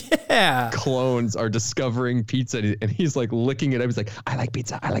his clones are discovering pizza, and he's like licking it up. He's like, I like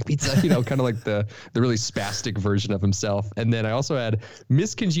pizza. You know, kind of like the really spastic version of himself. And then I also had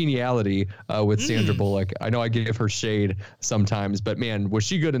Miss Congeniality with Sandra Bullock. I know I give her shade sometimes, but man, was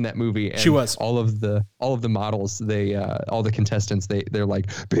she good in that movie? And she was. All of the models, all the contestants, they're like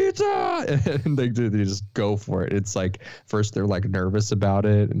pizza, and they just go for it. It's like first they're like nervous about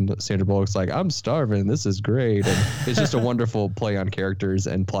it, and Sandra Bullock's like, I'm starving, this is great, and it's just a wonderful play on characters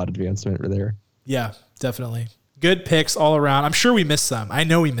and plot advancement there. Yeah, definitely good picks all around. I'm sure we missed some. I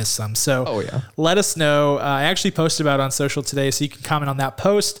know we missed some, so let us know. I actually posted about it on social today, so you can comment on that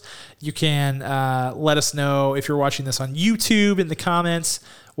post. You can let us know if you're watching this on YouTube in the comments.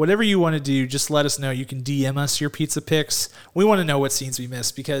 Whatever you want to do, just let us know. You can DM us your pizza picks. We want to know what scenes we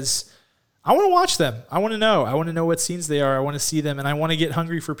missed, because I want to watch them. I want to know. I want to know what scenes they are. I want to see them, and I want to get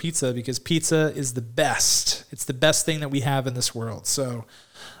hungry for pizza, because pizza is the best. It's the best thing that we have in this world. So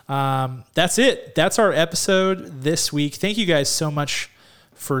that's it. That's our episode this week. Thank you guys so much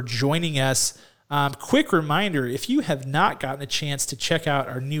for joining us. Quick reminder, if you have not gotten a chance to check out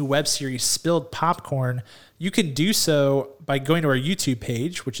our new web series, Spilled Popcorn, you can do so by going to our YouTube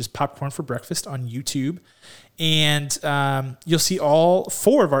page, which is Popcorn for Breakfast on YouTube. And you'll see all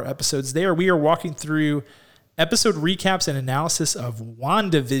 4 of our episodes there. We are walking through episode recaps and analysis of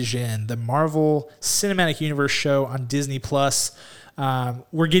WandaVision, the Marvel Cinematic Universe show on Disney+.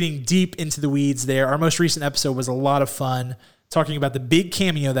 We're getting deep into the weeds there. Our most recent episode was a lot of fun, talking about the big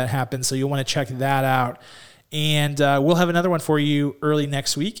cameo that happened, so you'll want to check that out. And we'll have another one for you early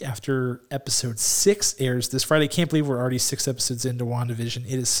next week after episode 6 airs this Friday. Can't believe we're already 6 episodes into WandaVision.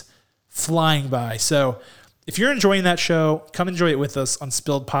 It is flying by. So if you're enjoying that show, come enjoy it with us on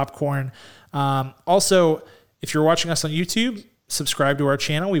Spilled Popcorn. Also, If you're watching us on YouTube, subscribe to our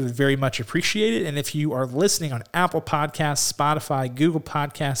channel. We would very much appreciate it. And if you are listening on Apple Podcasts, Spotify, Google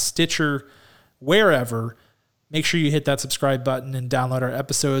Podcasts, Stitcher, wherever, make sure you hit that subscribe button and download our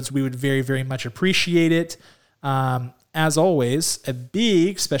episodes. We would very, very much appreciate it. As always, a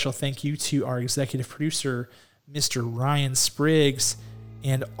big special thank you to our executive producer, Mr. Ryan Spriggs.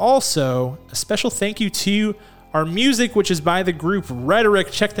 And also a special thank you to our music, which is by the group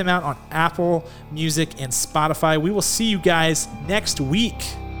Rhetoric. Check them out on Apple Music and Spotify. We will see you guys next week.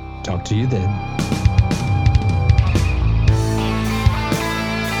 Talk to you then.